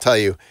then, I will tell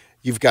you,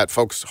 you've got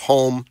folks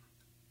home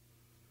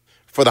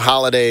for the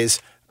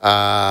holidays.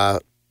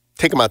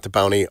 Take them out to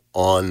Bounty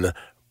on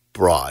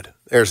Broad.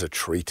 There's a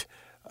treat.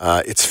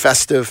 It's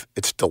festive.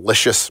 It's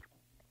delicious.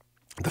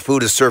 The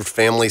food is served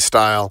family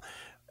style.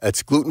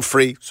 It's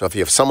gluten-free, so if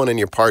you have someone in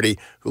your party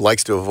who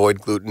likes to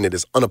avoid gluten, it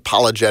is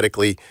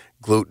unapologetically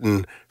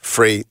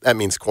gluten-free. That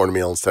means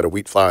cornmeal instead of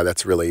wheat flour.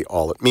 That's really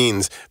all it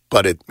means,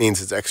 but it means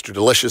it's extra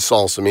delicious.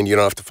 Also means you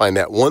don't have to find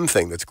that one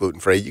thing that's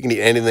gluten-free. You can eat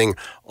anything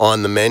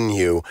on the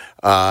menu,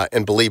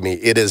 and believe me,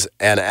 it is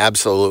an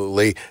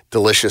absolutely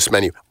delicious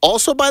menu.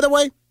 Also, by the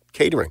way,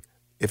 catering.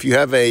 If you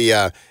have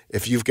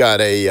if you've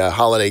got a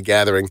holiday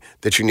gathering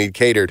that you need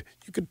catered,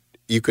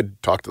 you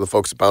could talk to the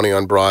folks at Bounty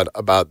on Broad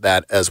about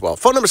that as well.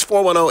 Phone number is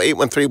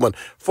 410-8131,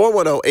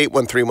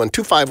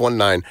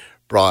 410-813-1219,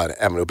 Broad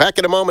Avenue. Back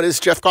in a moment is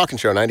Geoff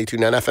Calkins Show, 92.9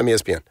 FM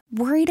ESPN.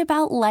 Worried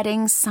about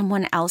letting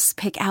someone else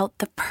pick out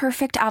the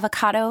perfect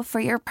avocado for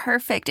your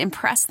perfect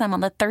impress them on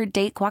the third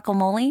date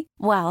guacamole?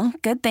 Well,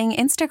 good thing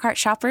Instacart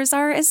shoppers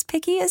are as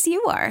picky as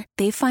you are.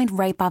 They find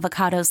ripe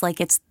avocados like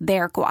it's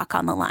their guac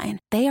on the line.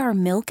 They are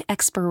milk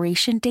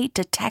expiration date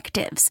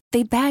detectives.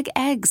 They bag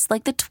eggs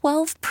like the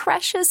 12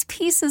 precious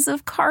pieces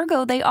of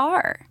cargo they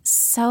are.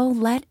 So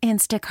let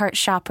Instacart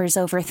shoppers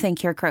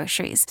overthink your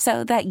groceries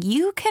so that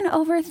you can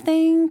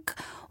overthink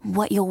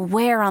what you'll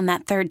wear on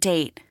that third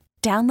date.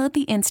 Download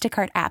the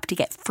Instacart app to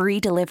get free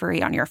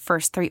delivery on your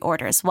first 3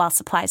 orders while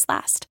supplies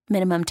last.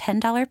 Minimum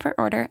 $10 per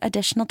order.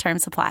 Additional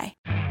terms apply.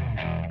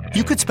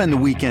 You could spend the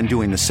weekend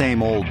doing the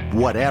same old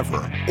whatever,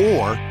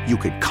 or you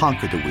could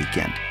conquer the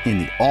weekend in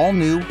the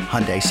all-new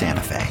Hyundai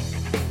Santa Fe.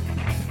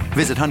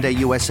 Visit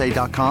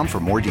HyundaiUSA.com for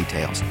more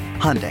details.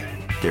 Hyundai,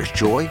 there's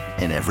joy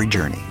in every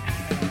journey.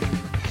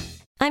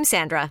 I'm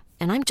Sandra,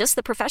 and I'm just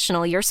the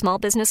professional your small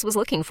business was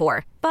looking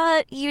for.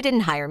 But you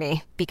didn't hire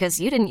me because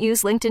you didn't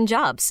use LinkedIn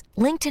Jobs.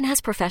 LinkedIn has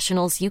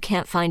professionals you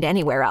can't find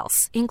anywhere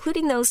else,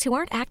 including those who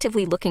aren't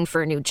actively looking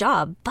for a new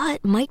job,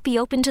 but might be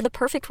open to the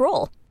perfect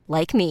role,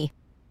 like me.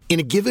 In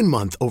a given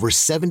month, over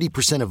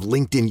 70% of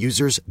LinkedIn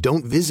users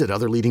don't visit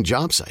other leading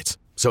job sites.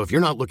 So if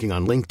you're not looking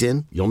on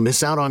LinkedIn, you'll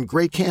miss out on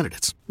great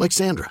candidates like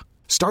Sandra.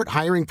 Start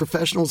hiring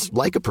professionals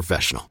like a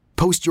professional.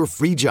 Post your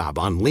free job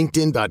on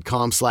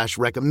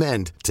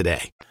linkedin.com/recommend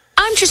today.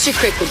 I'm Trisha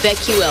Crick with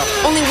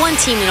BetQL. Only one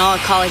team in all of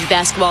college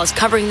basketball is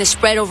covering the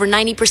spread over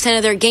 90%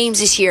 of their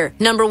games this year.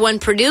 Number 1,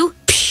 Purdue?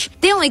 Psh,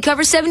 they only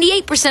cover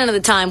 78% of the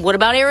time. What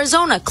about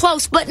Arizona?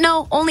 Close, but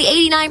no, only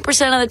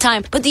 89% of the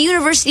time. But the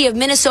University of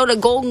Minnesota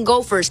Golden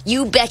Gophers,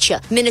 you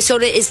betcha.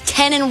 Minnesota is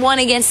 10-1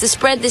 against the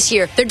spread this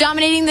year. They're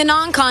dominating the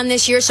non-con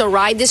this year, so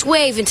ride this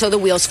wave until the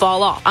wheels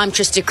fall off. I'm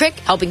Trista Crick,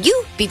 helping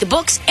you beat the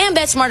books and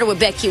bet smarter with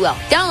BetQL.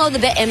 Download the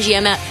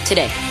BetMGM app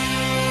today.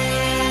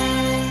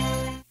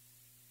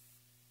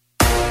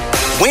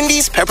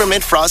 Wendy's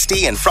Peppermint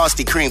Frosty and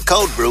Frosty Cream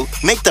Cold Brew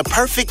make the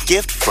perfect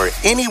gift for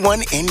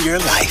anyone in your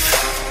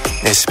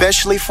life.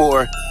 Especially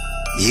for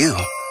you.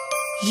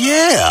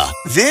 Yeah,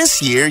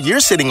 this year you're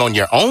sitting on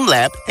your own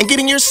lap and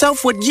getting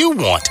yourself what you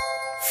want.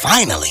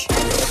 Finally.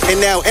 And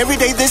now, every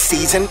day this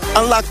season,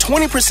 unlock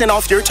 20%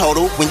 off your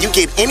total when you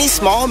get any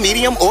small,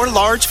 medium, or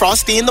large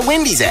Frosty in the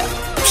Wendy's app.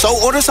 So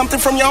order something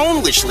from your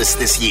own wish list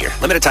this year.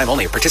 Limited time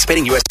only.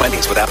 Participating U.S.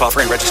 Wendy's with app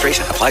offer and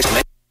registration. Applies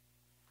to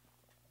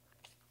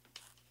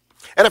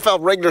NFL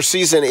regular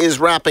season is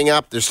wrapping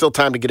up. There's still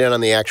time to get in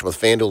on the action with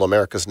FanDuel,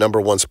 America's #1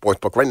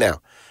 sportsbook. Right now,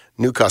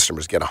 new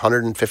customers get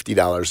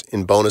 $150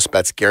 in bonus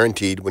bets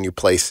guaranteed when you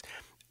place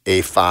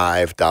a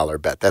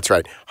 $5 bet. That's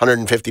right,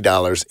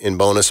 $150 in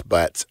bonus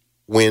bets,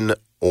 win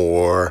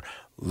or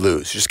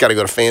lose. You just got to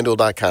go to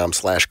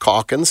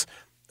FanDuel.com/Calkins.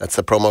 That's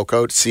the promo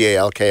code,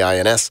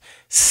 CALKINS,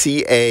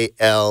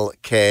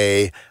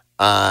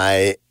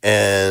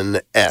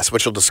 CALKINS.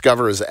 What you'll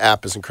discover is the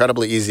app is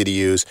incredibly easy to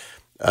use.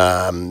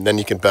 Then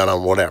you can bet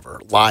on whatever.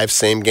 Live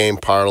same-game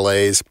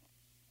parlays,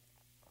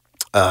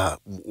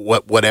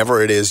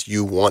 whatever it is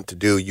you want to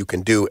do, you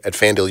can do at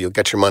FanDuel. You'll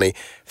get your money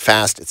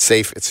fast. It's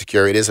safe. It's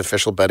secure. It is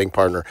official betting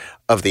partner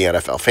of the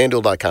NFL.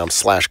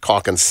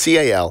 FanDuel.com/Calkins,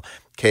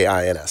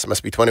 CALKINS. It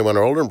must be 21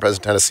 or older in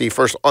present Tennessee.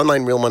 First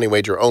online real money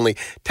wager only.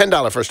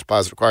 $10 first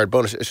deposit required.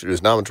 Bonus issued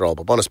is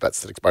non-withdrawable. Bonus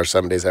bets that expire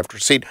 7 days after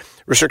receipt.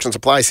 Restrictions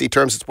apply. See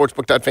terms at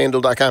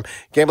sportsbook.fanduel.com.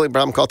 Gambling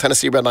problem? Call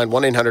Tennessee Redline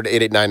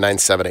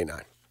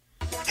 1-800-889-9789.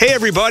 Hey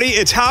everybody,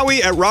 it's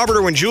Howie at Robert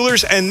Irwin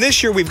Jewelers, and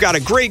this year we've got a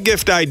great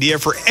gift idea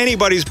for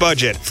anybody's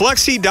budget.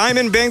 Flexi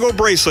Diamond Bangle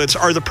Bracelets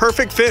are the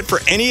perfect fit for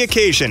any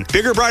occasion.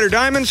 Bigger, brighter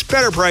diamonds,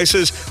 better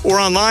prices, or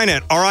online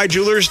at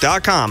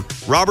rijewelers.com.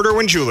 Robert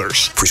Irwin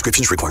Jewelers.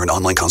 Prescriptions require an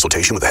online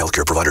consultation with a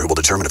healthcare provider who will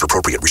determine if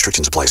appropriate.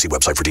 Restrictions apply. See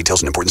website for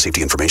details and important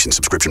safety information.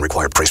 Subscription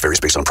required. Price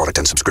varies based on product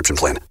and subscription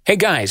plan. Hey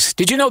guys,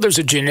 did you know there's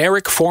a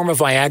generic form of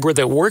Viagra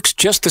that works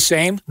just the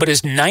same, but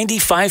is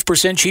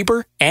 95%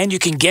 cheaper? And you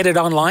can get it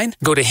online?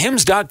 Go to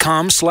hims.com/joy.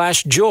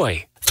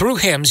 Through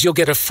Hims, you'll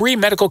get a free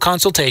medical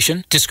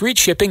consultation, discreet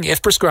shipping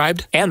if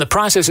prescribed, and the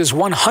process is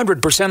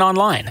 100%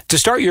 online. To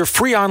start your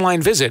free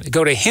online visit,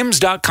 go to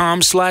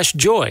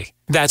hims.com/joy.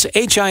 That's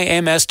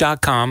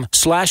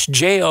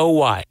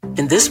HIMS.com/JOY.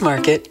 In this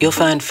market, you'll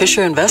find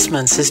Fisher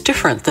Investments is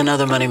different than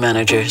other money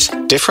managers.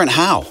 Different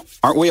how?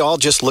 Aren't we all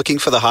just looking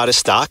for the hottest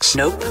stocks?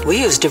 Nope.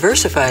 We use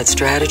diversified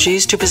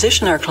strategies to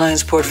position our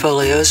clients'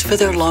 portfolios for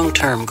their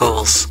long-term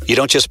goals. You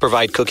don't just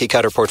provide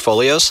cookie-cutter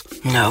portfolios?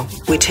 No.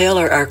 We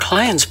tailor our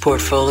clients'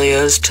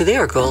 portfolios to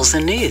their goals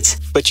and needs.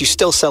 But you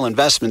still sell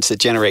investments that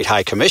generate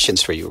high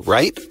commissions for you,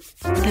 right?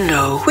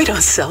 No, we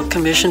don't sell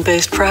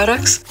commission-based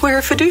products. We're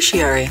a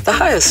fiduciary, the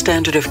highest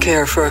standard of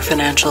care for a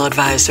financial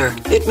advisor.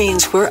 It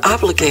means we're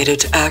obligated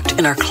to act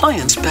in our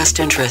client's best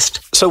interest.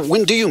 So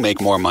when do you make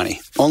more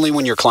money? Only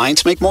when your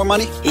clients make more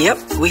money?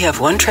 Yep, we have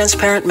one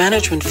transparent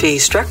management fee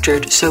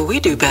structured so we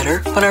do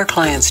better when our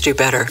clients do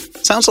better.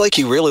 Sounds like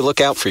you really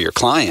look out for your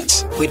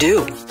clients. We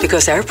do,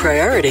 because our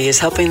priority is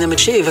helping them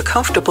achieve a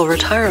comfortable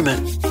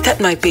retirement. That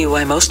might be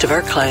why most of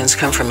our clients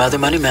come from other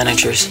money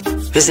managers.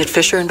 Visit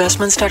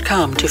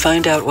FisherInvestments.com to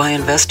find out why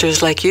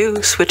investors like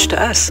you switch to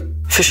us.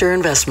 Fisher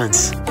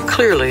Investments.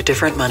 Clearly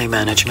different money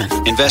management.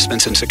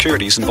 Investments in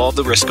securities involve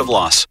the risk of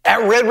loss.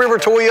 At Red River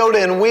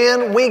Toyota in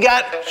Wynn, we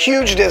got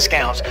huge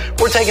discounts.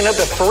 We're taking up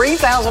to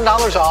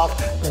 $3,000 off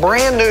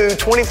brand new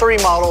 23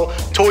 model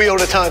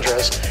Toyota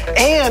Tundras.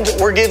 And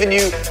we're giving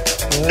you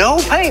no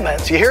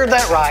payments. You heard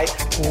that right.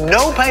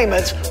 No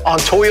payments on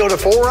Toyota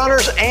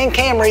 4Runners and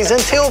Camrys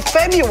until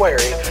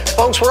February.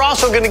 Folks, we're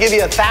also going to give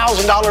you a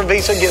 $1,000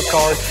 Visa gift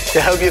card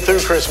to help you through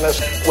Christmas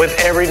with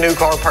every new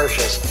car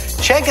purchase.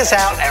 Check us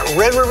out at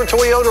Red River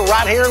Toyota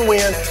right here in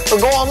Wynn, or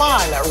go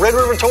online at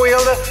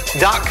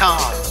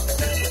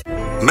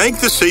redrivertoyota.com. Make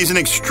the season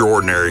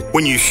extraordinary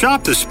when you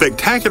shop the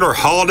spectacular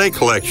holiday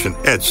collection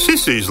at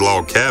Sissy's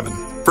Log Cabin.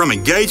 From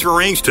engagement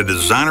rings to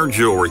designer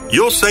jewelry,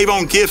 you'll save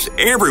on gifts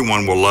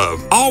everyone will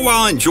love, all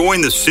while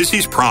enjoying the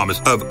Sissy's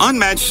promise of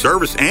unmatched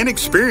service and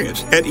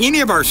experience at any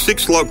of our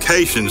 6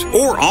 locations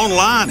or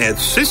online at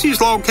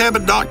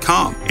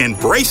sissyslogcabin.com.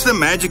 Embrace the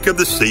magic of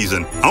the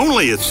season,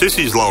 only at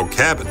Sissy's Log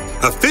Cabin,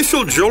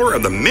 official jeweler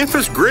of the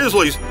Memphis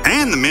Grizzlies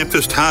and the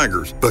Memphis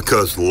Tigers,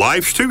 because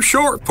life's too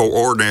short for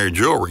ordinary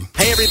jewelry.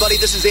 Hey everybody,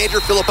 this is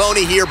Andrew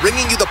Filipponi here,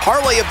 bringing you the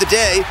parlay of the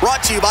day,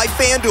 brought to you by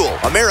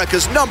FanDuel,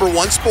 America's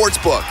 #1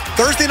 sportsbook.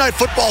 Thursday Night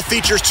Football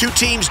features 2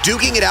 teams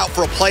duking it out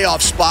for a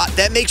playoff spot.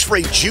 That makes for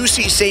a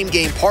juicy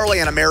same-game parlay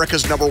on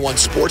America's #1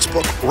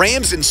 sportsbook.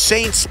 Rams and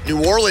Saints,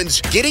 New Orleans,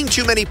 getting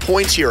too many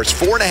points here. It's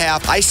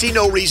 4.5. I see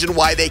no reason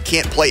why they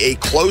can't play a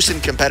close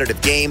and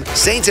competitive game.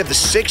 Saints have the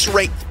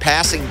 6th-ranked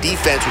passing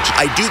defense, which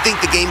I do think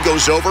the game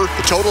goes over.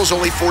 The total is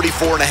only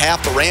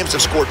 44.5. The Rams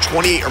have scored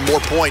 28 or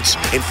more points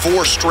in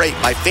 4 straight.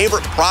 My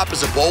favorite prop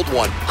is a bold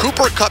one.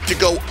 Cooper Kupp to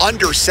go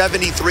under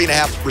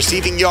 73.5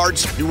 receiving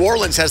yards. New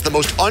Orleans has the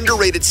most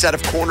underrated set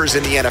of corners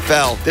in the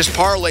NFL. This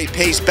parlay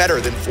pays better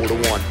than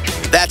 4-1.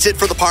 That's it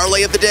for the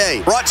parlay of the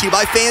day. Brought to you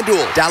by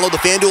FanDuel. Download the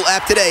FanDuel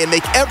app today and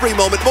make every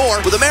moment more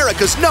with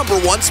America's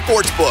 #1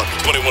 sportsbook.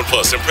 21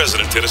 plus in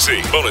President,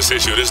 Tennessee. Bonus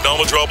issued is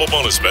non-withdrawable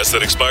bonus bets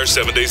that expire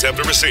 7 days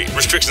after receipt.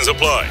 Restrictions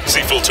apply.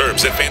 See full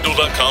terms at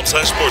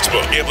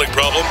FanDuel.com/sportsbook. Gambling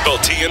problem? Call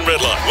TN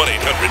Redline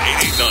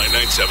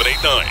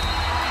 1-800-889-9789.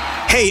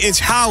 Hey, it's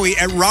Howie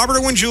at Robert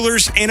Owen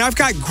Jewelers, and I've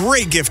got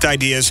great gift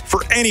ideas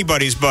for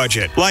anybody's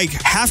budget. Like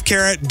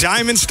half-carat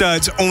diamond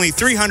studs, only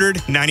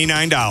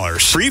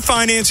 $399. Free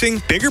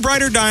financing, bigger,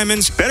 brighter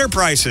diamonds, better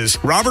prices.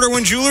 Robert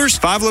Owen Jewelers,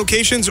 5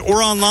 locations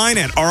or online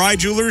at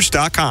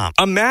rijewelers.com.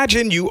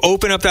 Imagine you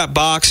open up that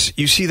box,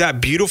 you see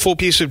that beautiful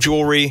piece of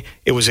jewelry,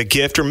 it was a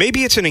gift, or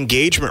maybe it's an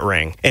engagement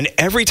ring, and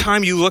every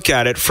time you look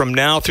at it from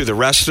now through the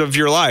rest of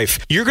your life,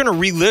 you're going to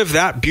relive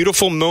that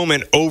beautiful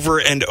moment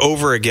over and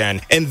over again.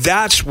 And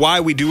that's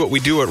why we do what we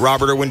do at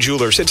Robert Owen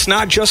Jewelers. It's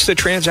not just the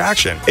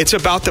transaction. It's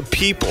about the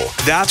people.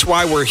 That's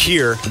why we're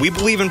here. We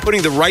believe in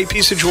putting the right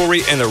piece of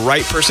jewelry in the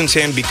right person's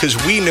hand because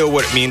we know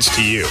what it means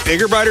to you.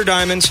 Bigger, brighter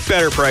diamonds,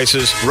 better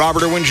prices.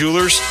 Robert Owen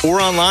Jewelers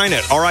or online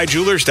at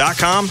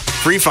rijewelers.com.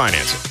 Free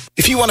financing.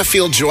 If you want to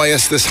feel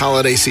joyous this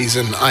holiday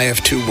season, I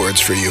have 2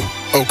 words for you.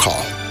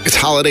 O-Call. It's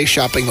holiday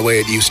shopping the way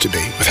it used to be,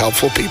 with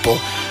helpful people,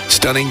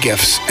 stunning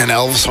gifts, and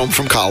elves home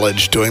from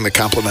college doing the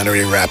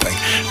complimentary wrapping.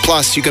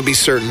 Plus, you can be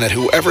certain that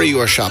whoever you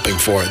are shopping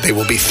for, they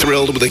will be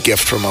thrilled with a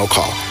gift from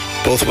O-Call,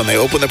 both when they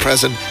open the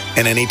present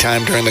and any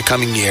time during the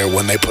coming year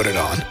when they put it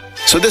on.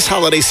 So this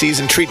holiday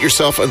season, treat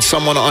yourself and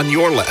someone on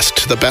your list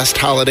to the best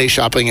holiday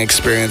shopping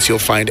experience you'll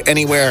find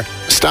anywhere.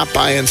 Stop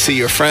by and see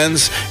your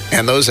friends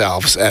and those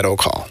elves at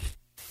O-Call.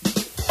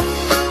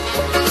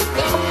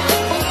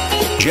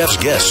 Geoff's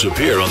guests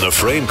appear on the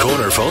Frame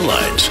Corner phone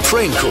lines.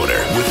 Frame Corner,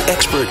 with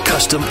expert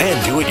custom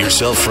and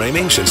do-it-yourself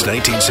framing since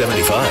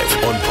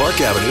 1975 on Park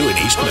Avenue in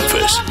East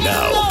Memphis.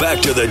 Now, back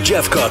to the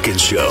Geoff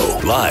Calkins Show,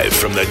 live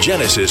from the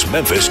Genesis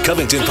Memphis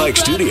Covington Pike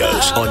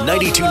Studios on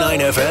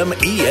 92.9 FM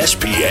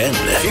ESPN.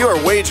 If you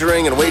are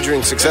wagering and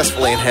wagering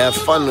successfully and have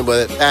fun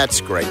with it,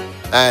 that's great.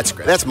 That's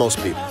great. That's most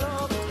people.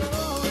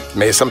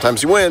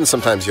 Sometimes you win,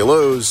 sometimes you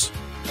lose.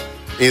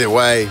 Either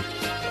way,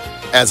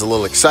 adds a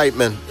little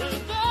excitement.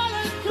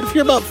 But if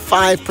you're about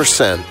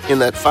 5%, in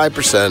that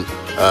 5%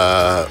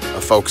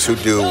 of folks who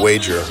do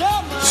wager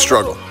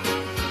struggle,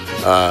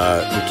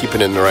 and keep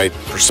it in the right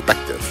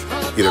perspective,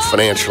 either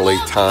financially,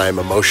 time,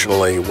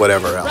 emotionally,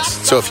 whatever else.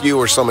 So if you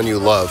or someone you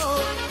love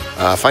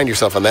find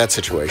yourself in that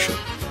situation,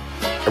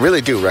 I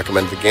really do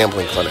recommend the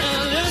Gambling Clinic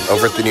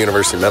over at the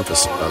University of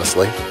Memphis,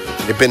 honestly.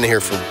 They've been here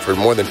for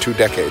more than 2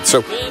 decades.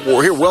 So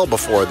we're here well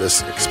before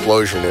this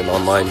explosion in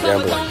online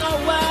gambling.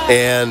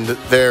 And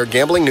they're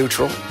gambling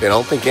neutral. They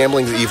don't think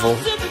gambling's evil.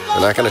 They're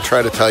not going to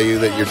try to tell you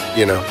that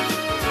you're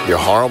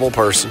a horrible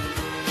person.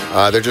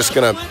 They're just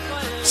going to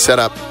set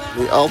up.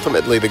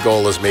 Ultimately, the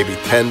goal is maybe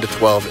 10 to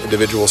 12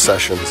 individual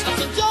sessions.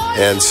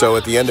 And so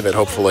at the end of it,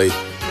 hopefully,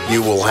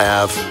 you will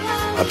have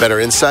a better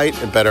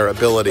insight and better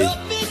ability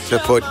to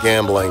put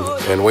gambling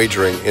and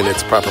wagering in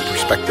its proper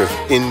perspective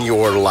in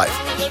your life.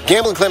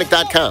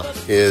 GamblingClinic.com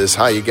is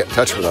how you get in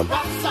touch with them.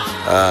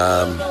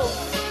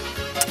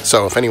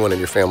 So if anyone in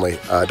your family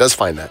does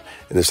find that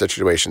in this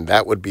situation,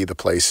 that would be the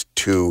place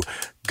to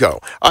go.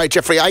 All right,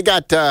 Jeffrey, I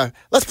got,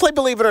 let's play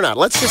Believe It or Not.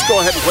 Let's just go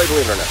ahead and play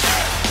Believe It or Not.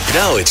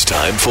 Now it's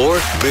time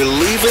for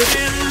Believe It.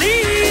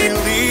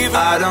 Believe.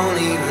 I don't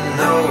even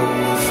know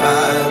if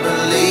I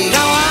believe.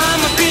 Now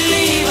I'm a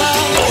believer.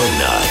 Or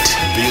not.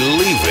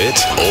 Believe it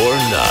or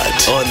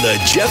not on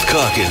the Geoff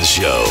Calkins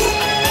Show.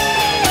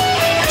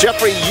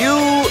 Jeffrey,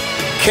 you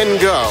can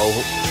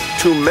go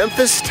to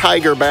Memphis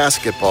Tiger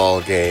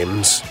basketball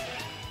games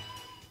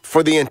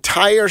for the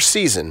entire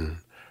season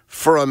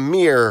for a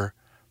mere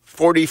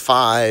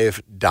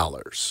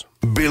 $45.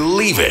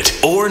 Believe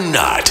it or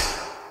not.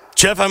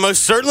 Geoff, I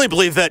most certainly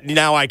believe that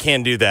now I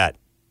can do that.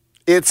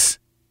 It's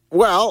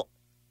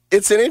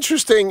an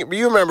interesting.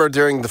 You remember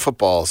during the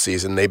football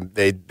season,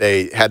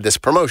 they had this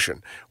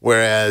promotion,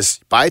 whereas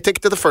buy a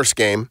ticket to the first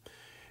game,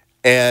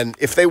 and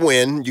if they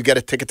win, you get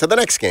a ticket to the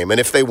next game, and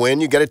if they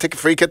win, you get a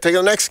free ticket to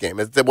the next game,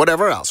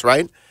 whatever else,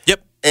 right?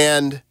 Yep.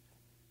 And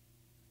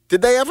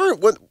did they ever?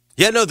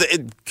 Yeah, no,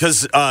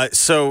 because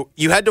so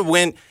you had to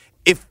win.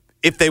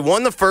 If they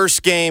won the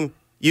first game,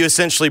 you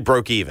essentially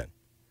broke even.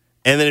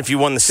 And then if you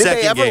won the second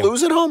game... Did they ever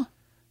lose at home?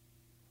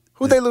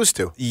 Who'd they lose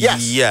to?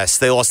 Yes,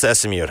 they lost to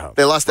SMU at home.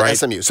 They lost to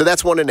SMU. So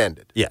that's when it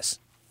ended. Yes.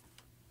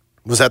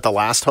 Was that the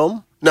last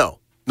home? No,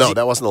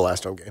 that wasn't the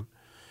last home game.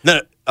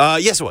 No,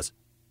 yes, it was.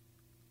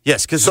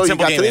 Yes, because so you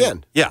got to the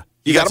end. Yeah.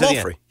 You got them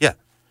all free. Yeah.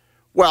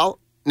 Well,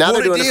 now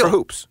they're doing it for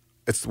hoops.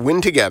 It's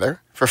Win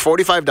Together. For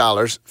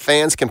 $45,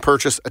 fans can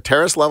purchase a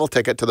terrace-level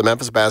ticket to the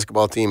Memphis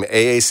basketball team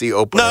AAC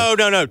opener.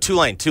 No,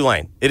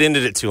 Tulane. It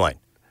ended at Tulane.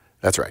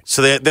 That's right.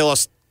 So they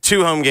lost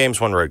 2 home games,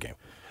 1 road game.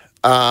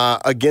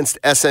 Against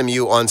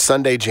SMU on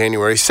Sunday,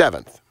 January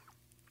 7th.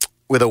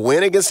 With a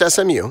win against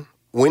SMU,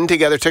 Win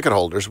Together ticket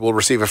holders will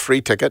receive a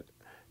free ticket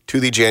to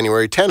the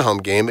January 10 home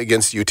game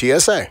against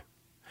UTSA.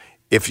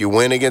 If you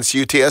win against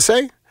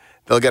UTSA,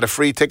 they'll get a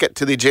free ticket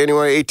to the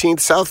January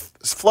 18th South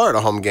Florida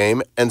home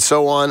game, and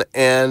so on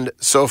and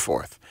so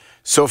forth.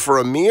 So for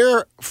a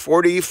mere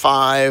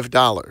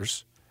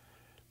 $45,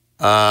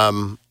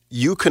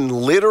 you can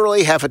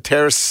literally have a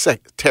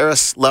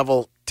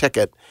terrace-level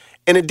ticket.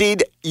 And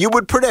indeed, you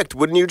would predict,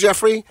 wouldn't you,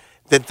 Jeffrey,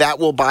 that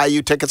will buy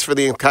you tickets for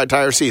the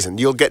entire season.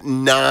 You'll get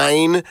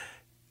 9.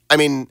 I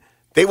mean,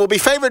 they will be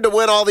favored to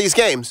win all these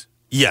games,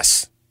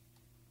 Yes.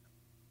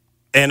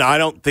 And I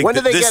don't think... When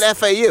do they get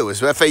FAU?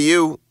 Is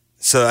FAU...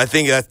 So I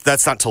think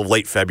that's not till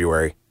late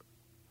February.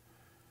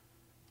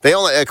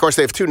 Of course,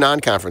 they have 2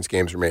 non-conference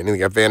games remaining. They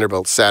got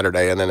Vanderbilt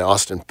Saturday and then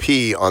Austin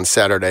Peay on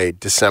Saturday,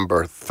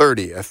 December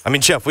 30th. I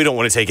mean, Jeff, we don't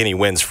want to take any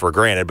wins for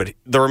granted, but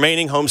the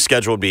remaining home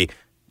schedule would be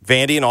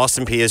Vandy and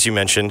Austin Peay, as you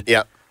mentioned.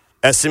 Yep.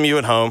 SMU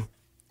at home.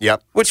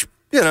 Yep. Which,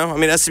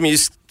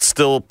 SMU's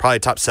still probably a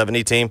top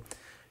 70 team.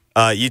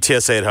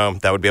 UTSA at home,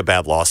 that would be a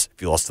bad loss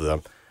if you lost to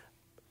them.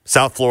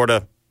 South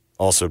Florida,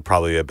 also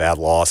probably a bad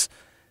loss.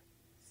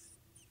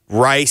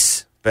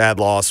 Rice,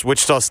 bad loss.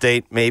 Wichita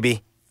State,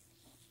 maybe.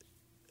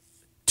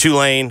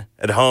 Tulane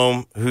at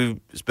home,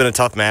 who's been a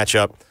tough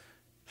matchup.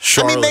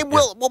 Charlotte, they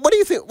will. Well, what do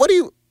you think?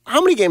 How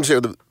many games are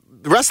the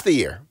rest of the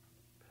year?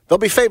 They'll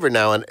be favored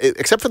now, and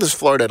except for this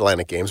Florida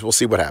Atlantic games, we'll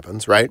see what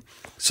happens, right?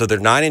 So they're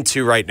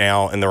 9-2 right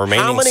now, and the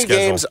remaining How many schedule,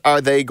 games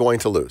are they going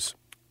to lose?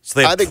 So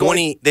they have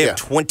 20. They have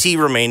 20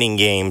 remaining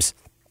games.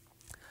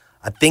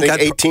 I think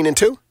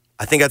 18-2.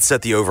 I think I'd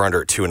set the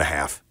over/under at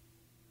 2.5.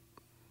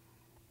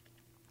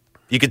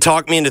 You could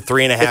talk me into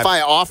 3.5. If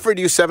I offered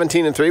you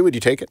 17-3, would you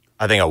take it?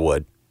 I think I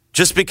would.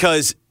 Just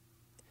because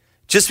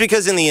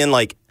in the end,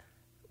 like,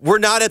 we're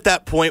not at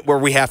that point where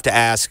we have to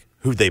ask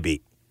who they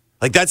beat.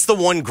 Like, that's the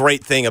one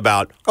great thing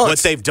about what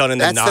they've done in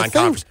the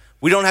non-conference.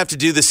 We don't have to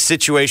do this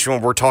situation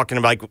when we're talking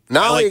about,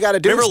 you got to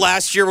do. Remember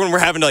last year when we're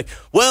having to,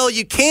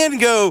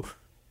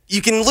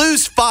 you can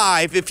lose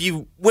 5 if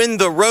you win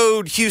the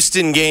road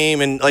Houston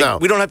game, and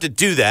we don't have to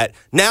do that.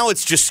 Now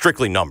it's just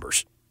strictly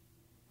numbers.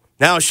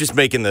 Now it's just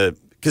making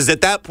because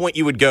at that point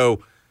you would go.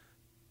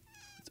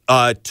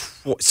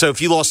 So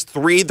if you lost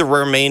 3 the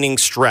remaining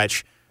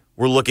stretch,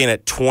 we're looking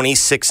at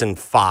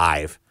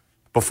 26-5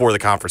 before the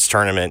conference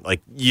tournament.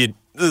 Like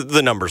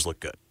the numbers look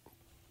good.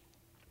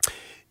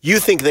 You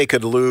think they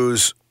could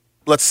lose,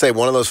 let's say,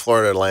 one of those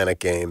Florida Atlantic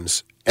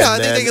games? I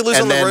think they could lose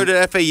on the road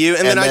at FAU,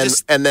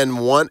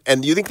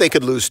 and you think they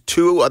could lose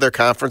 2 other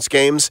conference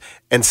games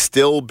and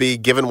still be,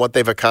 given what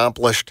they've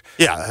accomplished,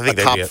 I think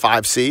a top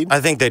 5 seed? I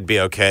think they'd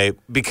be okay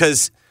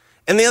because,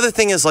 and the other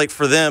thing is, like,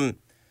 for them,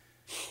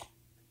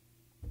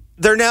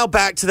 they're now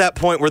back to that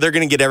point where they're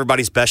going to get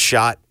everybody's best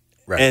shot.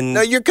 Right. And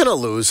no, you're going to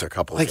lose a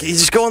couple. Like, you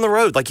just go on the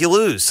road, like you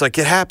lose, like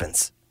it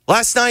happens.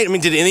 Last night,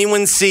 did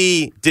anyone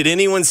see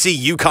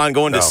UConn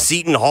going to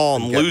Seton Hall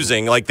and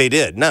losing like they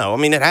did? No,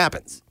 it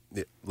happens.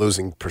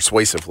 Losing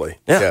persuasively.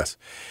 Yeah. Yes.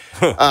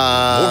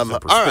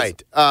 All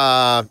right.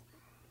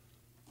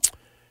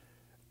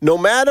 No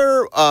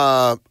matter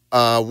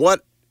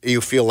what you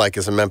feel like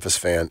as a Memphis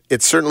fan,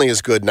 it certainly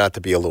is good not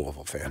to be a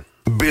Louisville fan.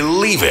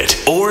 Believe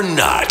it or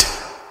not.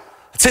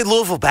 I'd say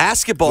Louisville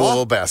basketball.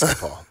 Louisville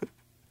basketball.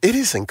 It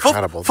is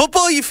incredible.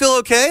 Football, you feel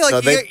okay?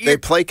 Like they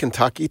play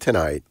Kentucky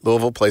tonight.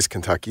 Louisville plays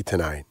Kentucky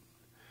tonight.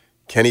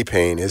 Kenny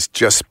Payne has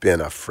just been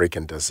a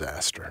freaking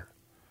disaster.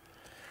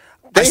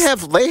 They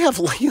have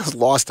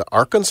lost to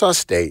Arkansas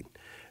State,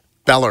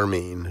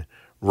 Bellarmine,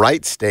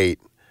 Wright State,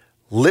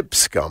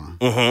 Lipscomb,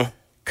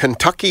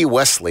 Kentucky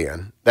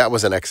Wesleyan. That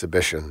was an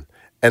exhibition,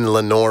 and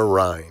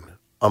Lenoir-Rhyne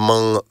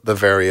among the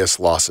various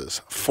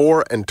losses.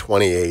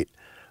 4-28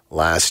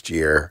 last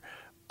year.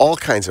 All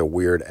kinds of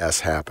weird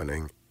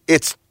happening.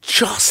 It's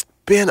just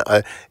been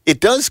it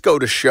does go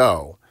to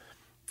show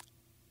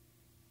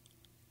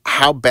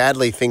how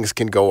badly things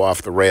can go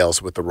off the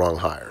rails with the wrong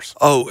hires.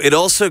 Oh, it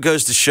also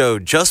goes to show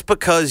just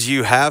because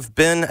you have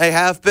been a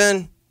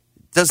have-been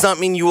does not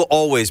mean you will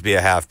always be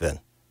a have-been.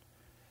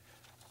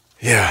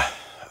 Yeah.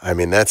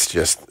 That's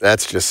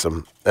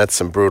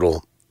some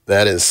brutal,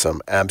 that is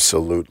some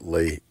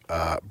absolutely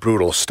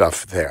brutal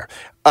stuff there.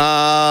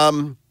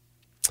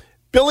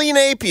 Billy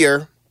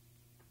Napier,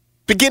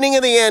 beginning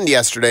of the end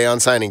yesterday on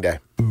signing day.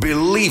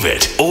 Believe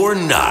it or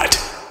not.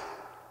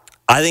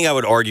 I think I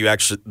would argue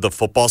actually the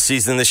football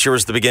season this year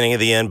was the beginning of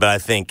the end, but I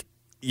think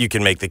you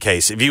can make the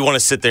case. If you want to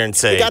sit there and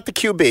say... He got the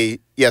QB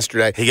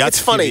yesterday. He got the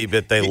funny, QB,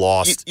 but they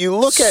lost you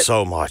look at,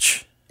 so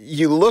much.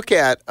 You look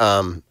at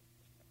the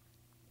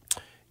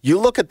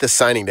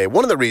signing day.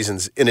 One of the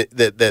reasons in it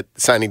that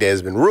signing day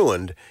has been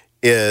ruined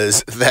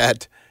is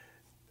that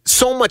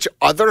so much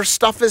other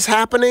stuff is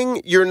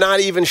happening, you're not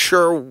even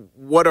sure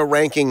what a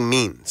ranking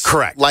means.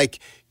 Correct. Like,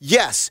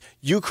 yes,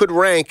 you could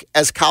rank,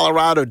 as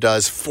Colorado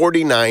does,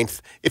 49th.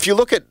 If you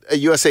look at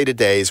USA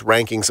Today's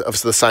rankings of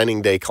the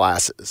signing day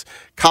classes,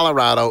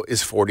 Colorado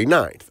is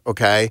 49th,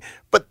 okay?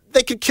 But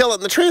they could kill it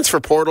in the transfer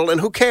portal, and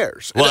who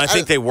cares? Well, I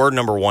think they were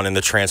number 1 in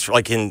the transfer,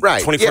 like in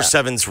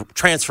 24/7's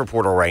transfer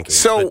portal rankings.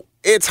 So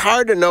it's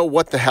hard to know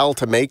what the hell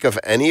to make of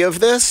any of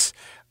this.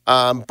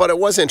 But it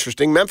was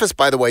interesting. Memphis,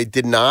 by the way,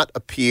 did not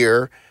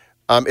appear.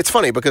 It's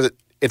funny because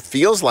it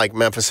feels like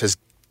Memphis has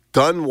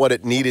done what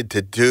it needed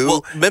to do.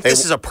 Well,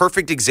 Memphis is a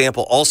perfect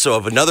example also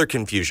of another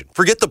confusion.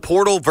 Forget the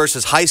portal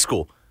versus high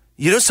school.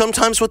 You know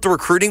sometimes what the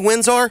recruiting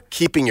wins are?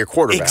 Keeping your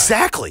quarterback.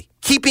 Exactly.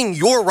 Keeping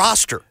your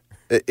roster.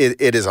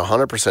 It is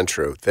 100%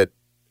 true that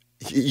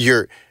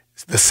the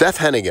Seth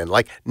Hennigan,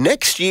 like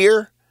next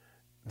year,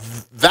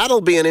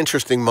 that'll be an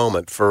interesting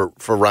moment for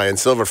Ryan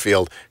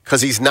Silverfield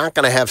because he's not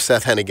going to have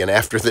Seth Hennigan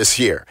after this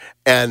year.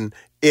 And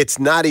it's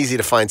not easy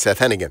to find Seth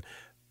Hennigan.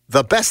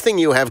 The best thing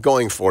you have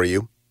going for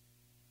you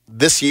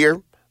this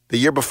year, the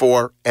year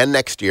before, and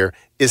next year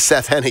is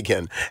Seth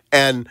Hennigan.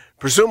 And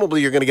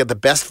presumably you're going to get the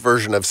best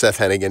version of Seth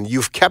Hennigan.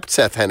 You've kept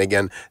Seth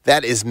Hennigan.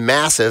 That is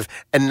massive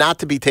and not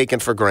to be taken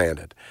for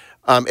granted.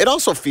 It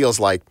also feels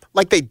like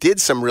they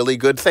did some really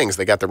good things.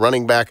 They got the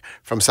running back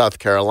from South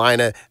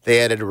Carolina. They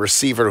added a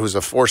receiver who's a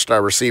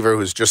 4-star receiver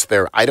who's just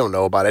there. I don't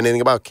know about anything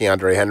about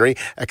Keandre Henry,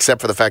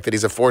 except for the fact that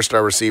he's a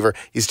 4-star receiver.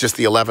 He's just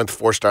the 11th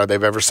 4-star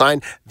they've ever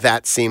signed.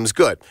 That seems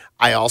good.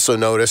 I also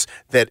noticed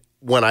that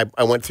when I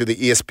went through the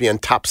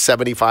ESPN top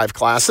 75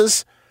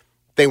 classes,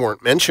 they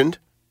weren't mentioned.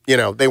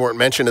 They weren't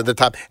mentioned at the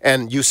top.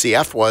 And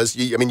USF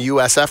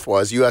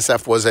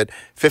was at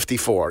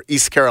 54.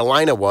 East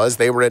Carolina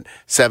they were at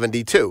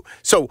 72.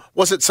 So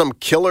was it some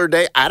killer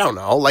day? I don't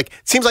know. It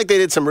seems like they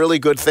did some really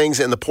good things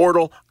in the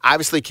portal.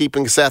 Obviously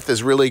keeping Seth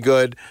is really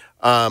good.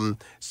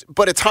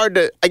 But it's hard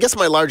to, I guess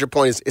my larger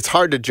point is it's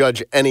hard to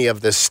judge any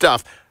of this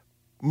stuff.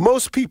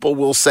 Most people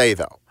will say,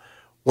 though,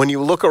 when you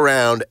look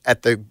around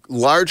at the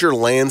larger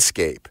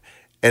landscape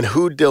and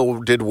who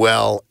did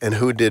well and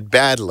who did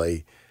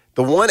badly,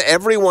 the one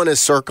everyone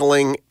is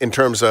circling in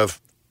terms of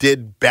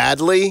did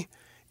badly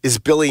is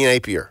Billy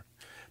Napier.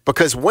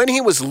 Because when he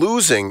was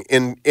losing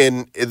in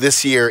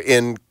this year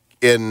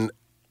during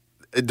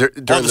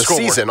the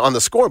season on the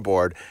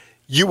scoreboard,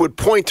 you would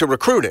point to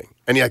recruiting.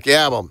 And you're like,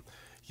 I don't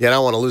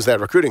want to lose that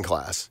recruiting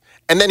class.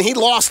 And then he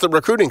lost the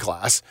recruiting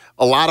class.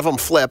 A lot of them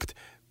flipped.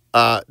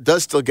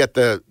 Does still get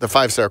the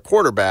 5-star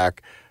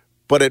quarterback,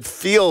 but it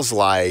feels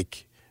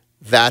like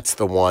that's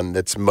the one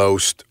that's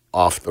most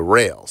off the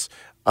rails.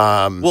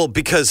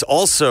 Because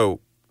also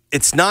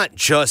it's not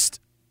just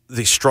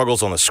the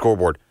struggles on the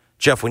scoreboard.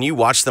 Geoff, when you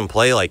watch them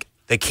play,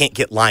 they can't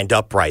get lined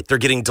up right. They're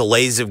getting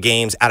delays of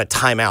games out of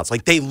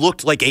timeouts. They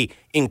looked like a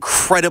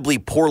incredibly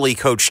poorly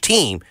coached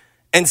team.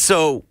 And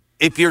so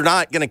if you're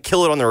not going to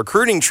kill it on the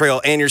recruiting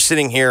trail and you're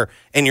sitting here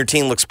and your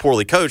team looks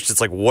poorly coached,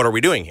 it's what are we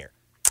doing here?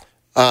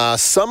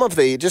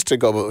 Just to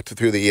go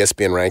through the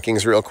ESPN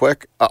rankings real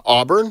quick,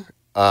 Auburn,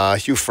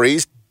 Hugh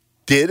Freeze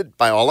did,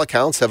 by all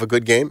accounts, have a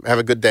good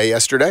day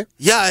yesterday.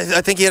 Yeah,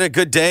 I think he had a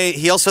good day.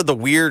 He also had the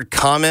weird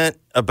comment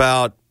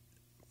about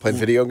playing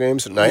video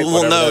games at night.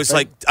 Well, no, it's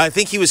I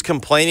think he was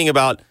complaining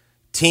about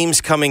teams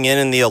coming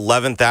in the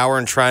 11th hour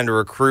and trying to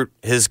recruit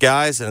his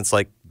guys, and it's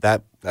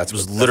that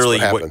was literally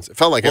what happens. It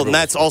felt like and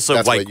that's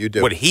also what you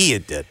do. What he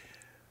did.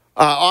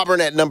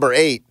 Auburn at number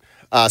 8,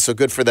 so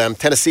good for them.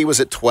 Tennessee was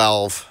at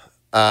 12.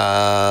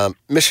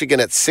 Michigan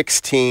at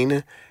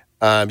 16.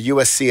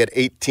 USC at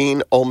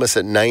 18, Ole Miss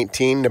at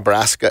 19,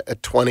 Nebraska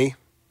at 20,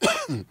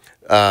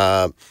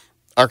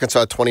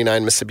 Arkansas at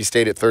 29, Mississippi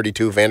State at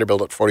 32,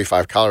 Vanderbilt at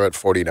 45, Colorado at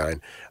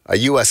 49,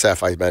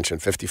 USF I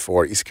mentioned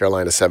 54, East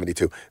Carolina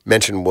 72.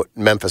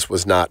 Memphis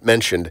was not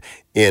mentioned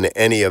in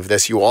any of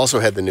this. You also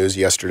had the news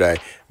yesterday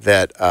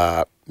that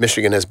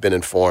Michigan has been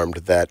informed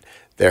that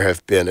there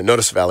have been a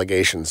notice of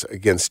allegations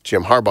against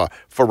Jim Harbaugh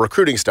for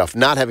recruiting stuff,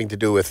 not having to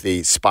do with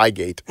the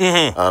Spygate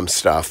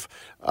stuff.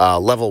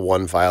 Level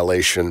 1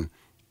 violation.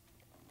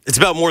 It's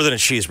about more than a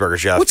cheeseburger,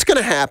 Geoff. What's going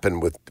to happen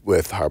with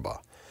Harbaugh?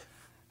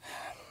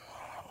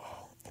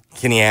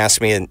 Can you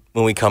ask me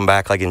when we come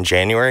back, in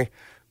January?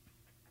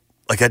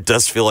 That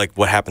does feel like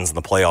what happens in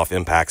the playoff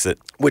impacts it.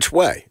 Which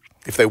way?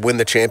 If they win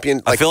the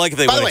champion? I feel like if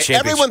they win the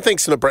championship.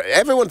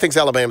 Everyone thinks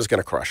Alabama's going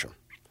to crush them.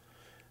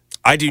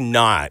 I do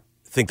not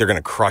think they're going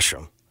to crush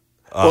them.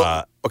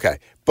 Okay.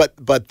 But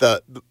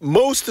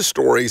most of the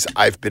stories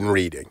I've been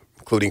reading,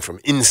 including from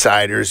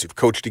insiders who've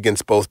coached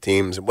against both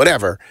teams and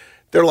whatever,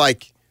 they're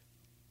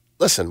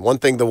listen, one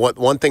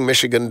thing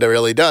Michigan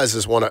really does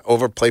is want to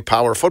overplay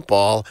power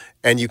football,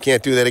 and you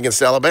can't do that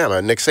against Alabama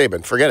and Nick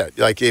Saban. Forget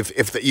it.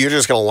 If you're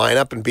just going to line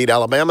up and beat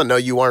Alabama, no,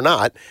 you are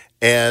not,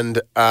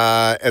 and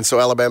so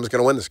Alabama's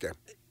going to win this game.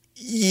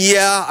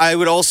 Yeah, I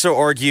would also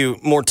argue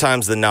more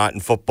times than not in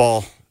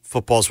football,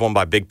 football's won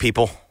by big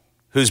people.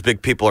 Whose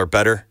big people are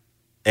better?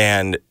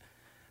 And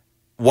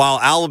while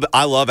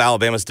I love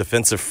Alabama's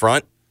defensive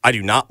front, I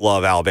do not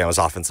love Alabama's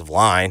offensive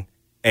line.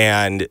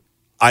 And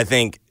I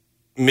think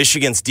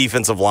Michigan's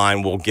defensive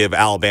line will give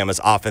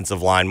Alabama's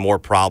offensive line more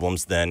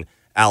problems than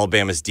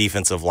Alabama's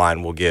defensive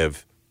line will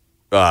give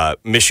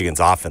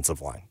Michigan's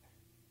offensive line.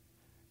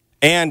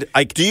 And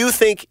do you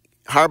think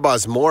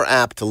Harbaugh's more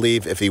apt to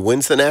leave if he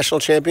wins the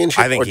national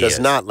championship or does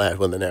not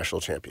win the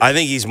national championship? I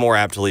think he's more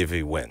apt to leave if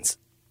he wins.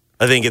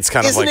 I think it's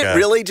kind of Isn't it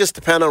really just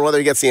depend on whether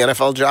he gets the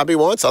NFL job he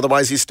wants?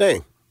 Otherwise, he's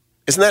staying.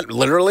 Isn't that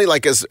literally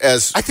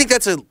as? I think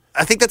that's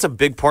a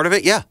big part of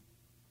it. Yeah,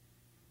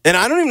 and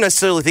I don't even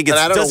necessarily think it's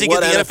does he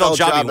get the NFL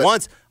job he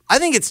wants. I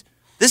think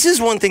this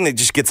is one thing that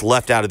just gets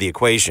left out of the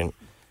equation.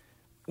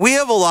 We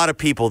have a lot of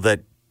people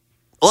that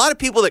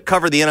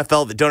cover the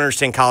NFL that don't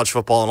understand college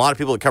football, and a lot of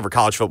people that cover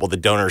college football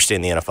that don't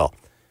understand the NFL.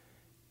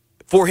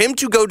 For him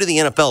to go to the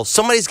NFL,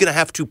 somebody's going to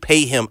have to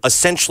pay him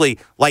essentially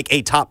like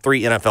a top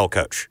 3 NFL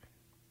coach.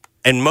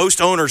 And most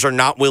owners are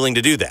not willing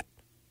to do that.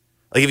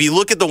 If you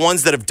look at the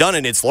ones that have done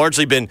it, it's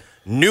largely been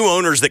new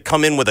owners that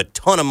come in with a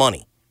ton of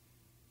money.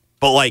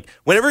 But, like,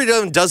 whenever he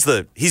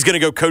he's going to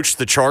go coach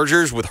the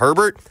Chargers with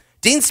Herbert,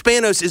 Dean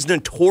Spanos is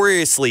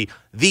notoriously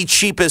the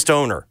cheapest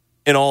owner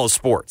in all of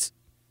sports.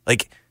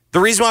 Like, the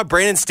reason why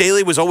Brandon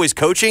Staley was always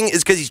coaching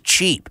is because he's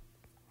cheap.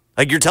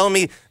 Like, you're telling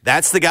me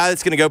that's the guy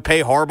that's going to go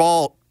pay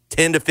Harbaugh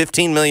 $10 to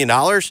 $15 million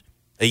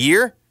a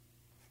year?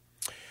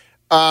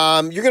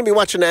 You're going to be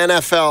watching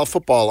NFL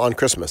football on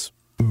Christmas.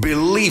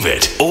 Believe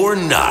it or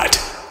not.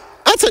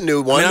 That's a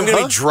new one. I'm going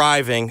to be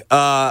driving.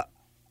 I'm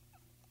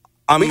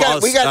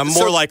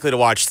more likely to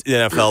watch the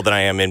NFL than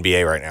I am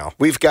NBA right now.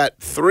 We've got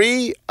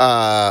three.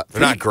 They're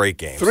not great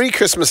games. 3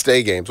 Christmas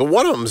Day games. Well,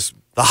 one of them's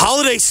the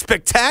Holiday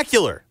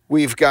Spectacular.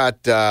 We've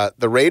got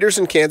the Raiders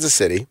in Kansas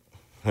City.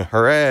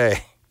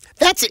 Hooray!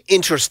 That's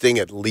interesting,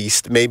 at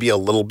least, maybe a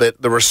little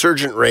bit. The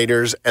resurgent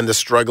Raiders and the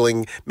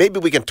struggling. Maybe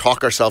we can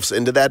talk ourselves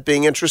into that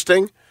being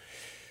interesting.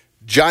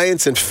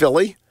 Giants and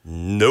Philly.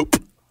 Nope.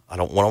 I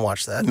don't want to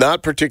watch that.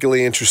 Not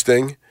particularly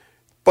interesting.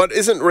 But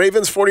isn't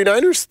Ravens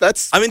 49ers? That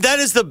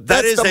is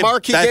the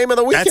marquee game of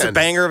the weekend. That's a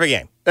banger of a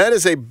game. That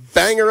is a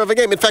banger of a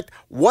game. In fact,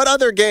 what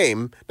other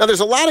game? Now,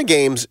 there's a lot of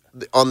games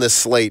on this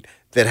slate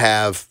that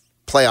have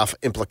playoff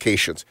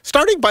implications.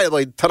 Starting, by the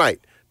way,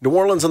 tonight. New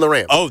Orleans and the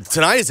Rams. Oh,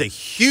 tonight is a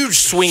huge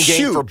swing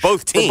game for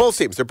both teams. For both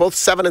teams. They're both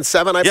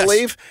 7-7, I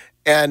believe.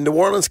 And New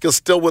Orleans can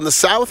still win the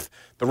South.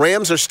 The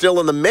Rams are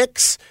still in the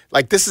mix.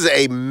 Like, this is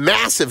a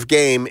massive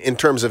game in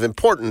terms of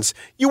importance.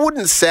 You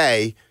wouldn't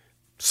say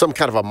some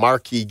kind of a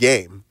marquee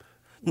game.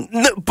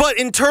 No, but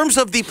in terms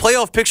of the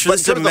playoff picture,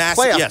 this is a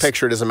massive playoff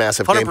picture. It is a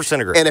massive 100% game.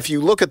 100% agree. And if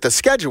you look at the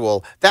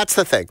schedule, that's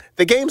the thing.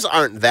 The games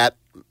aren't that,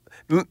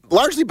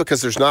 largely because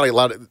there's not a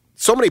lot of,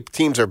 so many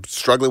teams are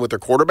struggling with their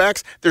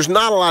quarterbacks. There's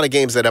not a lot of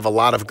games that have a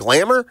lot of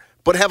glamour,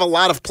 but have a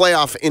lot of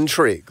playoff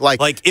intrigue.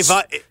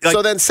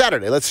 So then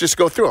Saturday, let's just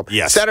go through them.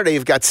 Yes. Saturday,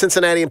 you've got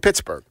Cincinnati and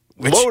Pittsburgh.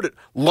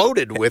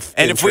 Loaded with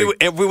and intrigue.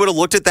 if we would have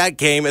looked at that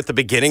game at the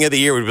beginning of the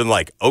year, we'd have been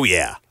like, oh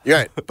yeah,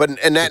 right. But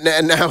and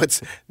now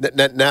it's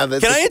now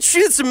that can I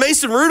introduce some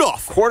Mason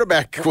Rudolph?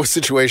 Quarterback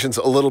situation's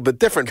a little bit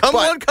different. Come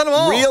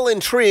on. Real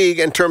intrigue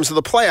in terms of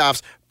the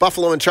playoffs.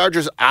 Buffalo and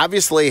Chargers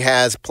obviously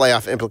has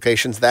playoff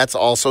implications. That's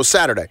also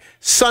Saturday.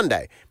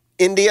 Sunday,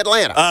 Indy,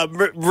 Atlanta.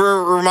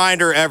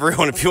 Reminder,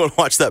 everyone, if you want to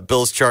watch that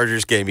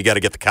Bills-Chargers game, you got to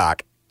get the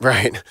cock.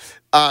 Right.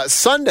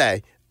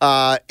 Sunday,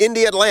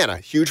 Indy, Atlanta.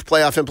 Huge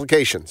playoff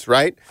implications,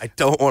 right? I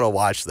don't want to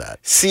watch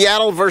that.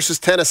 Seattle versus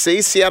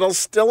Tennessee. Seattle's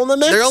still in the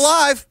mix. They're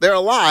alive. They're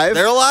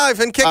alive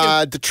and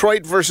kicking.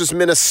 Detroit versus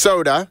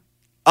Minnesota.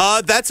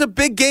 That's a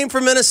big game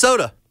for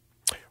Minnesota.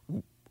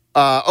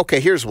 Okay,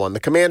 here's one. The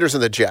Commanders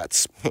and the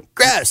Jets.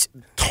 Yes.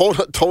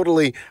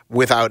 Totally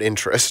without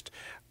interest.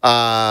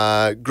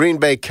 Green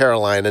Bay,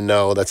 Carolina,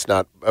 no, that's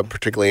not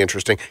particularly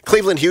interesting.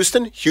 Cleveland,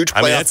 Houston, huge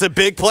playoff. That's a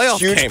big playoff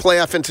huge game.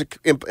 Playoff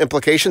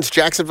implications.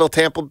 Jacksonville,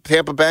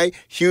 Tampa Bay,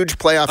 huge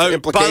playoff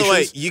implications. By the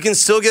way, you can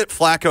still get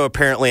Flacco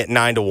apparently at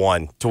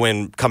 9-1 to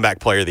win comeback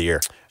player of the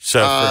year. So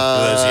for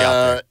those of you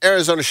out there.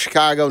 Arizona,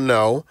 Chicago,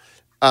 no.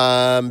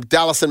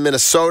 Dallas and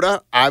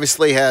Minnesota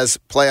obviously has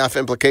playoff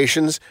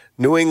implications.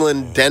 New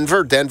England,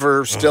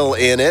 Denver still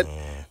in it.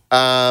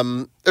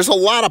 There's a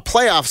lot of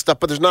playoff stuff,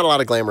 but there's not a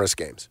lot of glamorous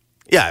games.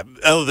 Yeah,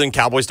 other than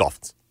Cowboys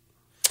Dolphins.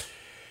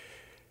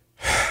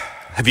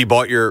 Have you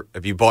bought your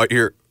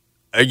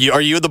are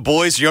you the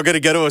boys? You're going to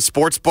go to a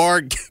sports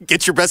bar,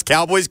 get your best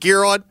Cowboys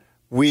gear on?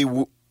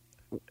 You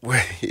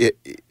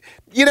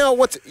know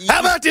what's?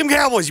 How about them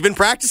Cowboys? You been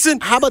practicing?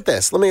 How about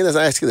this? Let me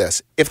ask you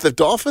this: if the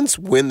Dolphins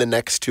win the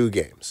next 2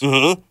 games,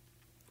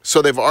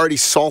 so they've already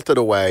salted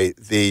away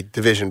the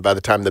division by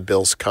the time the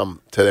Bills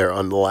come to there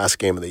on the last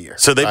game of the year.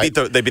 So they beat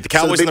the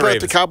Cowboys and the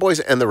Ravens. The Cowboys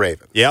and the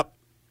Ravens. Yep.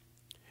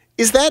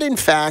 Is that in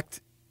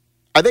fact?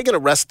 Are they going to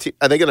rest?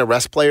 Are they going to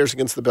rest players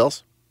against the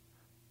Bills?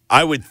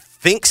 I would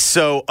think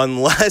so,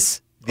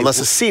 unless the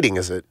seeding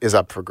is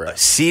up for grabs.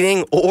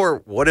 Seeding,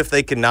 or what if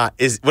they cannot?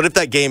 What if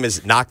that game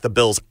is knock the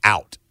Bills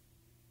out?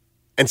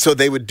 And so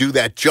they would do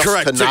that just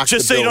Correct. to knock the Bills out.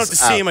 Just so you don't have to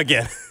see them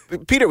again.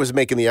 Peter was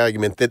making the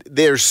argument that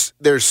there's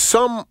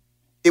some.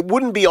 It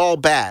wouldn't be all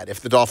bad if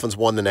the Dolphins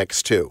won the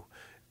next 2.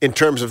 In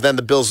terms of then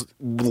the Bills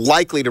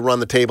likely to run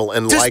the table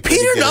and likely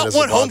to get in as a wild card. Does Peter not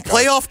want home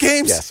playoff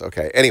games? Yes,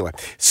 okay. Anyway,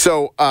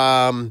 so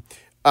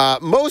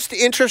most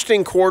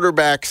interesting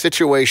quarterback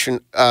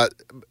situation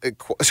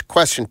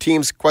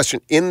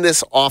question in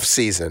this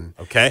offseason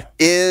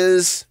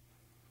is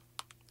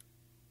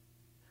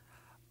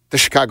the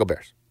Chicago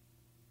Bears.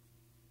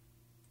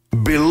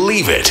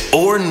 Believe it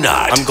or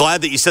not. I'm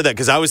glad that you said that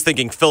because I was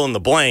thinking fill in the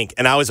blank,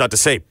 and I was about to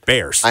say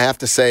Bears. I have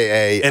to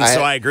say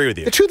I agree with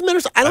you. The truth of the matter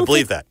is, I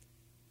believe that.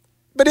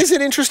 But is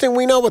it interesting?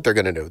 We know what they're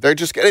going to do. They're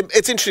just.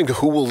 It's interesting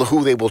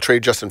who they will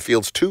trade Justin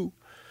Fields to.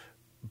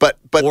 But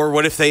or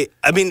what if they?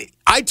 I mean,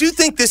 I do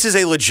think this is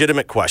a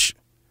legitimate question.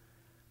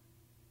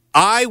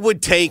 I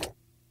would take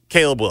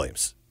Caleb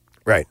Williams.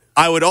 Right.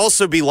 I would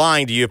also be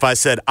lying to you if I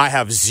said I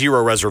have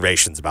 0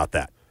 reservations about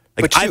that.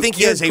 I think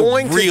he has a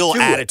real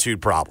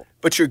attitude problem.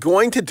 But you're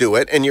going to do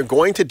it, and you're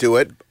going to do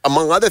it,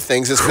 among other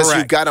things, is because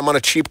you've got him on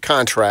a cheap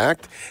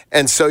contract,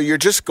 and so you're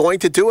just going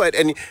to do it.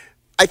 And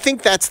I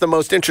think that's the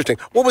most interesting.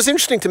 What was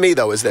interesting to me,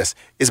 though, is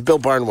Bill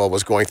Barnwell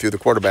was going through the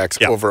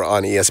quarterbacks over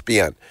on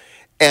ESPN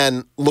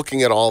and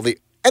looking at all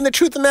and the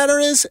truth of the matter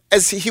is,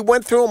 as he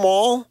went through them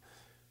all,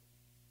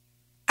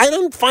 I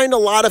don't find a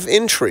lot of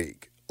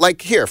intrigue.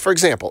 Like here, for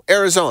example,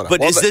 Arizona.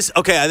 But I guess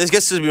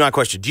this would be my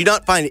question. Do you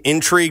not find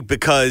intrigue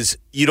because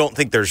you don't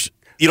think there's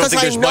much of a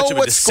decision? Because I know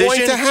what's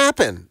going to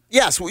happen.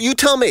 Yes, well, you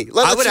tell me.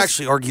 I would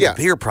actually argue the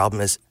bigger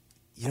problem is,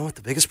 you know what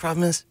the biggest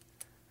problem is?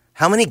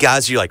 How many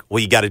guys are you like, well,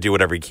 you got to do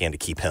whatever you can to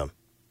keep him?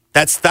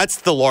 That's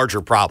the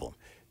larger problem.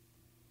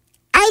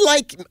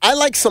 I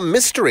like some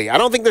mystery. I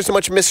don't think there's so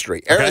much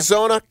mystery. Okay.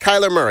 Arizona,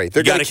 Kyler Murray.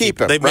 They're going to keep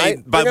him,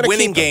 right? By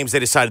winning games, they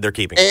decided they're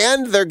keeping him.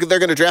 And they're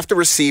going to draft a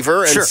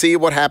receiver and see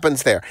what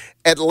happens there.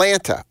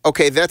 Atlanta.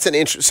 Okay, that's an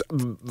interest.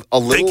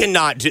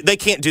 They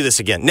can't do this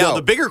again. Now,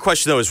 the bigger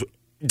question, though, is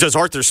does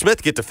Arthur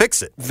Smith get to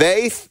fix it?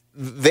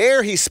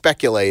 He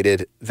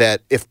speculated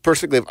that if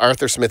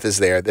Arthur Smith is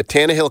there, that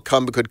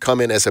Tannehill could come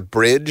in as a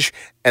bridge,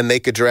 and they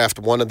could draft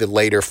one of the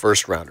later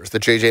first rounders, the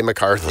J.J.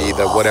 McCarthy,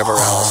 the whatever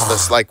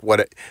else. That's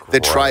they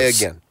try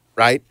again,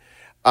 right?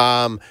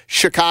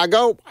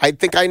 Chicago, I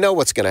think I know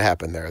what's going to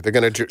happen there. They're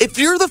going to. If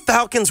you're the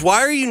Falcons,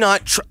 why are you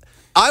not?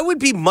 I would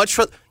be much.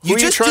 Who are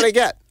you trying to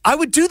get? I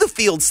would do the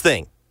Fields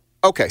thing.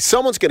 Okay,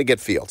 someone's going to get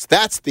Fields.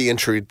 That's the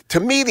intrigue. To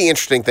me, the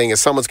interesting thing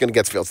is someone's going to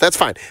get Fields. That's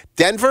fine.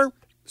 Denver.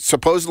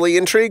 Supposedly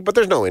intrigue, but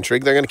there's no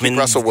intrigue. They're going to keep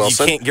Russell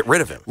Wilson. You can't get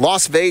rid of him.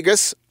 Las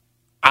Vegas,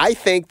 I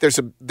think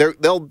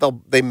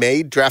they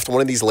may draft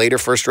one of these later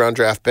first-round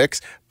draft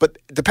picks, but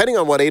depending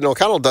on what Aiden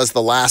O'Connell does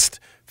the last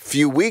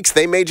few weeks,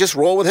 they may just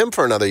roll with him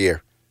for another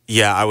year.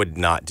 Yeah, I would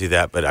not do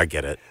that, but I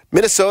get it.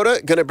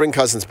 Minnesota going to bring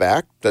Cousins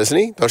back, doesn't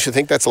he? Don't you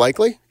think that's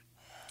likely?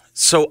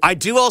 So I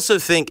do also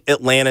think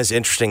Atlanta's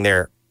interesting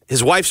there.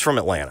 His wife's from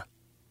Atlanta.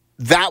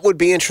 That would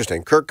be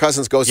interesting. Kirk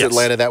Cousins goes to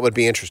Atlanta. That would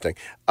be interesting.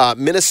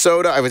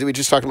 Minnesota. We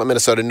just talked about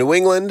Minnesota. New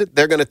England.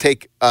 They're going to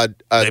take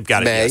They've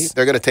got May. It, yes.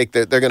 They're going to take.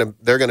 They're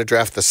going to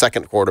draft the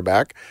second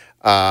quarterback.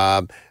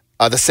 The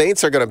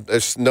Saints are going to.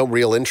 There's no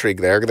real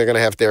intrigue there. They're going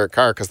to have Derek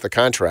Carr because of the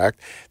contract.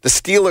 The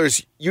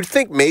Steelers. You'd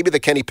think maybe the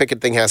Kenny Pickett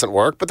thing hasn't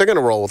worked, but they're going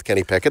to roll with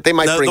Kenny Pickett. They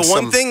might bring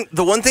some.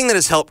 The one thing that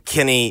has helped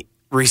Kenny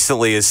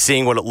recently is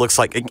seeing what it looks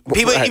like.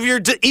 People,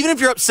 even if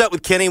you're upset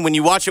with Kenny, when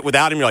you watch it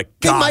without him, you're like,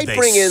 God, they might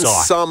bring in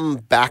suck. some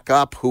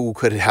backup who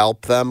could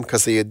help them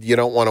because you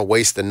don't want to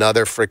waste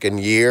another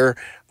freaking year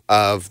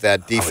of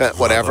that defense.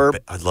 Whatever.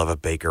 I'd love a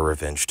Baker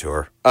revenge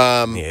tour.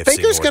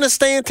 Baker's going to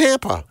stay in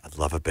Tampa. I'd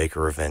love a Baker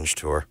revenge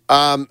tour.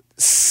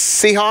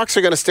 Seahawks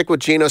are going to stick with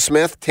Geno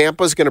Smith.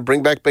 Tampa's going to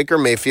bring back Baker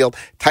Mayfield.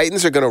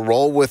 Titans are going to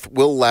roll with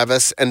Will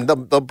Levis, and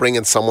they'll bring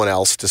in someone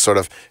else to sort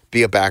of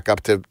be a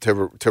backup to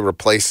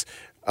replace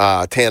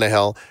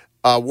Tannehill.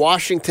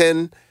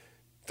 Washington,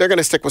 they're going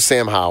to stick with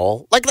Sam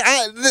Howell.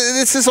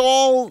 This is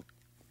all.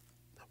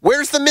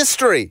 Where's the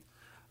mystery?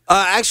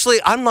 Actually,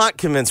 I'm not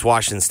convinced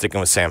Washington's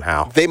sticking with Sam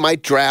Howell. They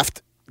might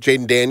draft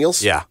Jaden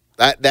Daniels. Yeah,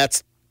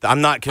 that's.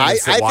 I'm not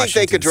convinced. I think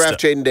they could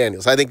draft Jaden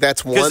Daniels. I think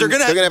that's one. Because they're going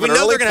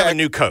to have a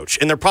new coach,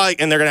 and they're going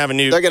to have a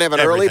new. They're going to have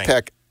an early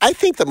pick. I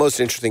think the most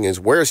interesting is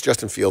where is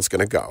Justin Fields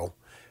going to go?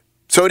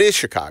 So it is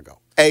Chicago.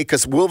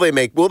 Because will they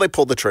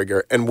pull the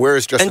trigger, and where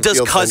is Justin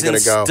Fields going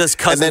to go? Does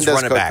Cousins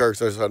run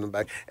it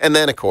back? And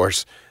then, of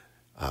course,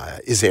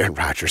 is Aaron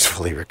Rodgers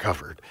fully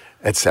recovered,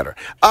 et cetera.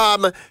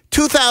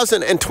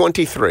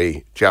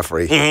 2023,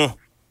 Jeffrey,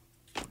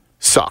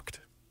 sucked.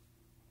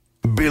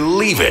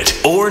 Believe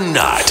it or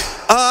not.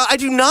 I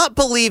do not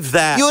believe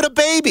that. You had a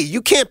baby.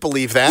 You can't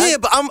believe that. Yeah,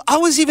 but I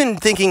was even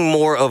thinking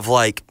more of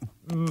like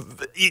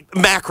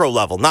macro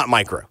level, not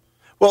micro.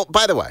 Well,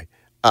 by the way,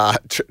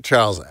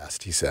 Charles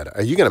asked, he said,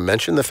 are you going to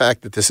mention the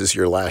fact that this is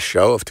your last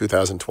show of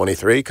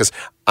 2023? Because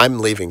I'm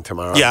leaving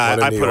tomorrow. Yeah,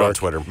 I put it on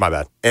Twitter. My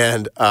bad.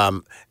 And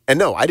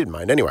no, I didn't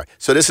mind anyway.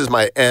 So this is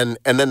and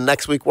then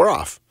next week we're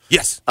off.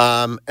 Yes.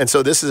 And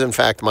so this is, in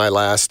fact, my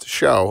last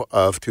show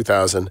of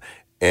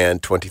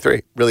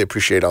 2023. Really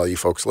appreciate all you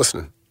folks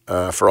listening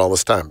for all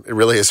this time. It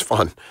really is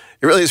fun.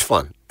 It really is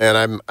fun.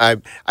 And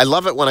I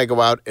love it when I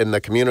go out in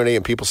the community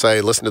and people say,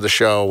 listen to the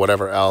show,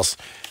 whatever else.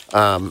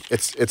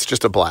 It's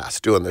just a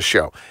blast doing this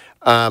show.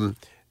 But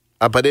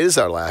it is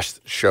our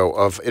last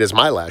show it is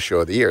my last show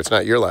of the year. It's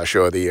not your last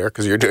show of the year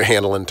because you're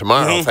handling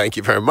tomorrow. Mm-hmm. Thank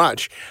you very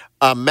much.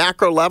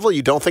 Macro level,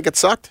 you don't think it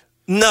sucked?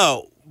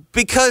 No,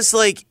 because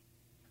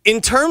in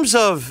terms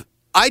of,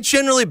 I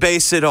generally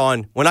base it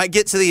on when I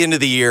get to the end of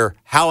the year,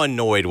 how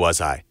annoyed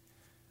was I?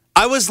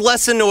 I was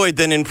less annoyed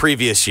than in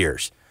previous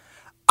years.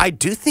 I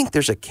do think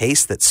there's a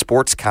case that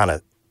sports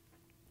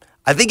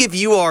I think if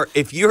you're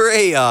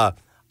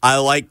I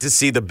like to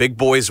see the big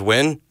boys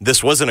win,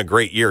 this wasn't a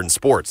great year in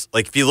sports.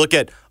 Like if you look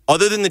at,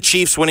 other than the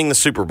Chiefs winning the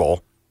Super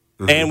Bowl,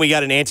 mm-hmm. and we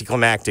got an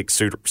anticlimactic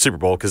Super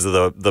Bowl because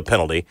of the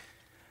penalty.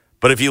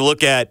 But if you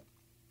look at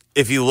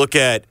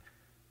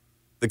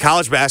the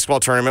college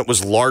basketball tournament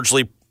was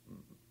largely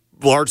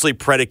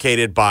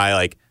predicated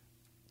by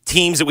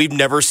teams that we've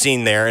never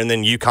seen there, and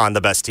then UConn,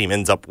 the best team,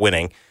 ends up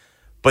winning.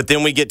 But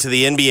then we get to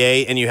the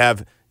NBA, and you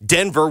have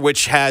Denver,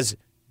 which has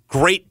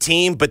great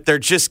team, but they're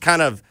just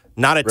kind of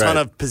not a ton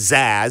of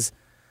pizzazz.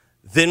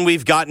 then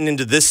we've gotten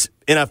into this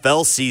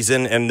NFL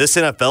season, and this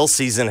NFL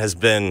season has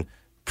been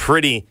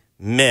pretty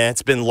meh.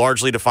 It's been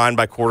largely defined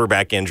by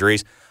quarterback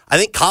injuries. I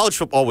think college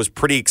football was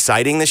pretty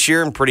exciting this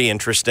year and pretty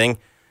interesting,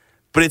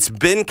 but it's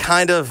been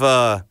kind of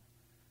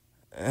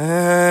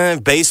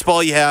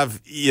baseball. You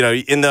have,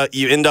 you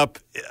end up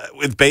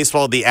with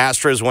baseball, the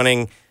Astros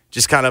winning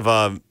just kind of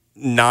a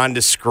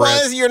nondescript.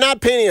 Well, you're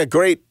not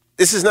painting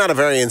this is not a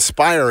very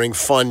inspiring,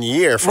 fun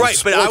year from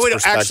right, but I would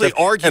actually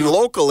argue. And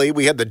locally,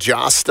 we had the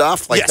Ja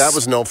stuff. Yes. That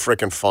was no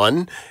freaking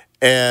fun.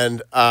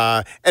 And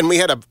we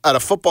had a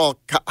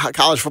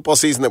college football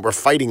season that we're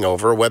fighting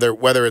over whether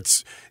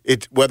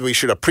we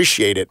should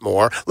appreciate it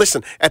more.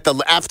 Listen,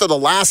 after the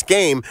last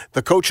game,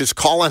 the coach is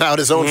calling out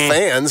his own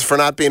fans for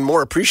not being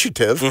more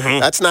appreciative. Mm-hmm.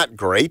 That's not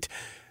great.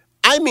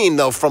 I mean,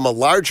 though, from a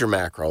larger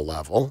macro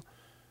level,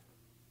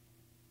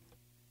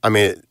 I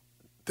mean,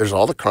 there's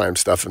all the crime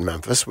stuff in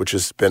Memphis, which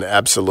has been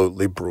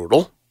absolutely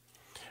brutal.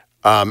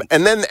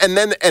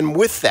 And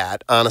with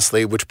that,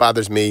 honestly, which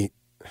bothers me.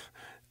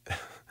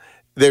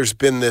 There's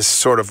been this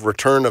sort of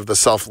return of the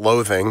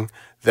self-loathing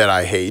that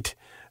I hate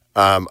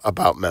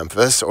about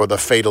Memphis, or the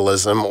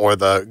fatalism or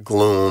the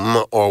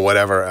gloom or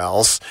whatever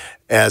else,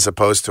 as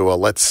opposed to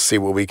let's see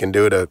what we can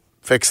do to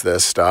fix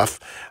this stuff.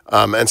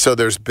 And so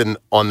there's been,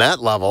 on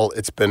that level,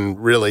 it's been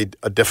really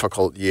a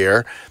difficult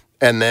year.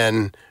 And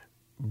then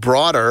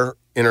broader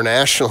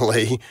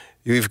internationally,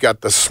 you've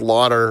got the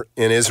slaughter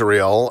in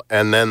Israel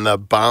and then the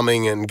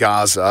bombing in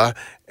Gaza.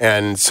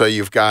 And so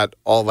you've got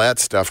all that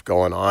stuff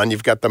going on.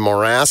 You've got the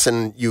morass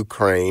in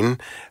Ukraine,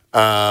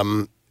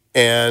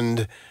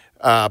 and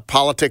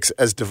politics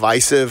as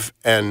divisive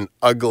and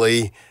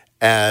ugly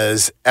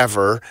as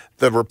ever.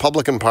 The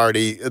Republican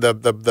Party,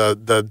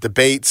 the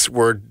debates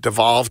were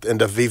devolved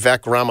into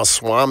Vivek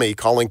Ramaswamy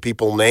calling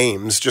people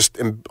names, just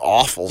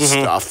awful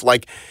stuff. I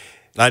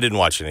didn't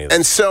watch any of that.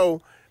 And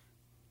so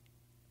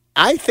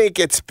I think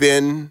it's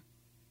been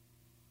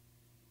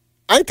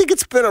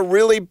a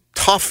really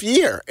tough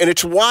year, and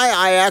it's why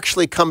I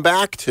actually come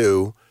back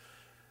to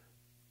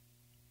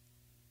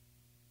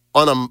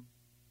on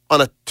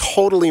a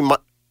totally,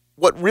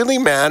 what really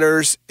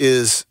matters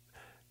is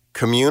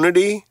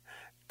community,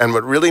 and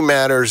what really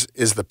matters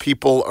is the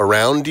people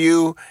around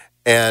you,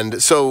 and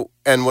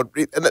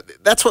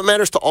that's what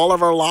matters to all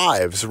of our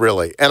lives,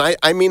 really. And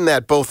I mean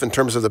that both in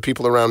terms of the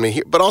people around me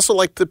here, but also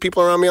the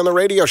people around me on the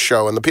radio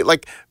show, and the people,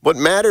 what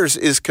matters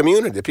is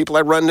community. The people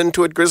I run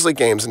into at Grizzly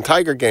games and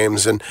Tiger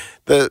games, and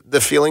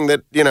the feeling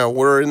that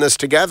we're in this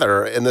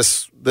together, and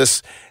this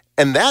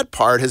and that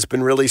part has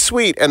been really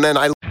sweet. And then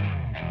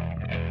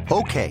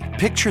Okay,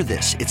 picture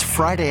this: it's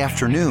Friday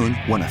afternoon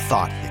when a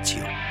thought hits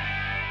you.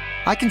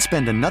 I can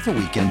spend another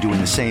weekend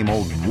doing the same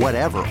old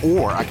whatever,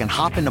 or I can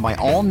hop into my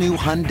all-new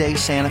Hyundai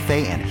Santa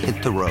Fe and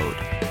hit the road.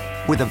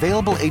 With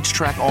available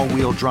H-Track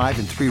all-wheel drive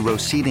and 3-row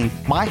seating,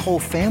 my whole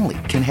family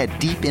can head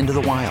deep into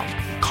the wild.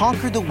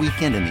 Conquer the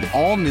weekend in the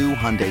all-new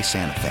Hyundai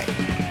Santa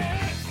Fe.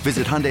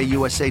 Visit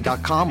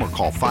HyundaiUSA.com or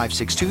call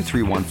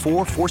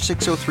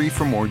 562-314-4603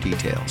 for more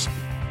details.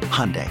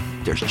 Hyundai,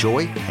 there's joy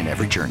in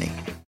every journey.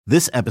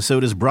 This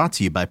episode is brought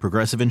to you by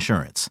Progressive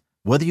Insurance.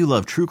 Whether you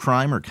love true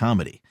crime or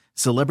comedy,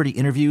 celebrity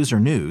interviews or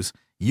news,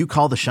 you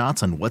call the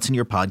shots on what's in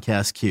your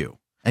podcast queue.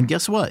 And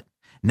guess what?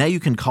 Now you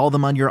can call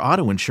them on your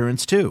auto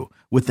insurance too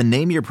with the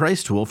Name Your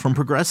Price tool from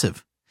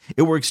Progressive.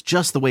 It works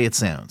just the way it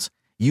sounds.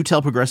 You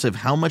tell Progressive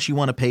how much you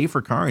want to pay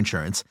for car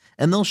insurance,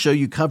 and they'll show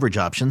you coverage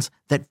options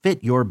that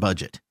fit your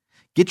budget.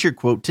 Get your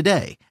quote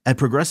today at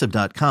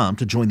Progressive.com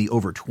to join the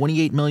over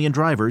 28 million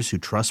drivers who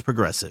trust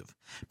Progressive.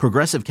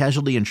 Progressive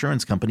Casualty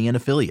Insurance Company and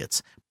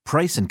Affiliates.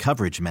 Price and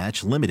coverage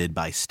match limited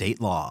by state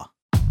law.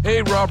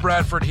 Hey, Rob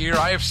Bradford here.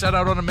 I have set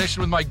out on a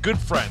mission with my good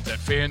friends at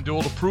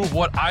FanDuel to prove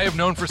what I have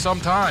known for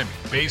some time.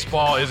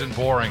 Baseball isn't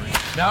boring.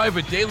 Now I have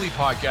a daily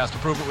podcast to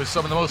prove it with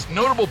some of the most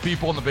notable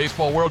people in the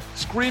baseball world,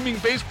 screaming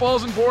baseball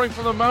isn't boring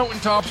from the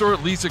mountaintops, or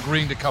at least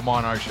agreeing to come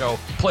on our show.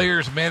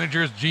 Players,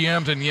 managers,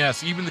 GMs, and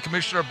yes, even the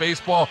commissioner of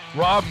baseball,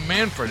 Rob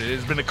Manfred. It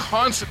has been a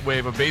constant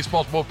wave of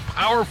baseball's most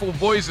powerful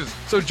voices.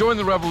 So join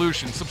the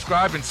revolution.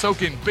 Subscribe and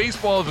soak in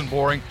Baseball Isn't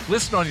Boring.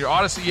 Listen on your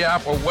Odyssey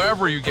app or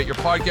wherever you get your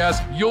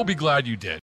podcasts. You'll be glad you did.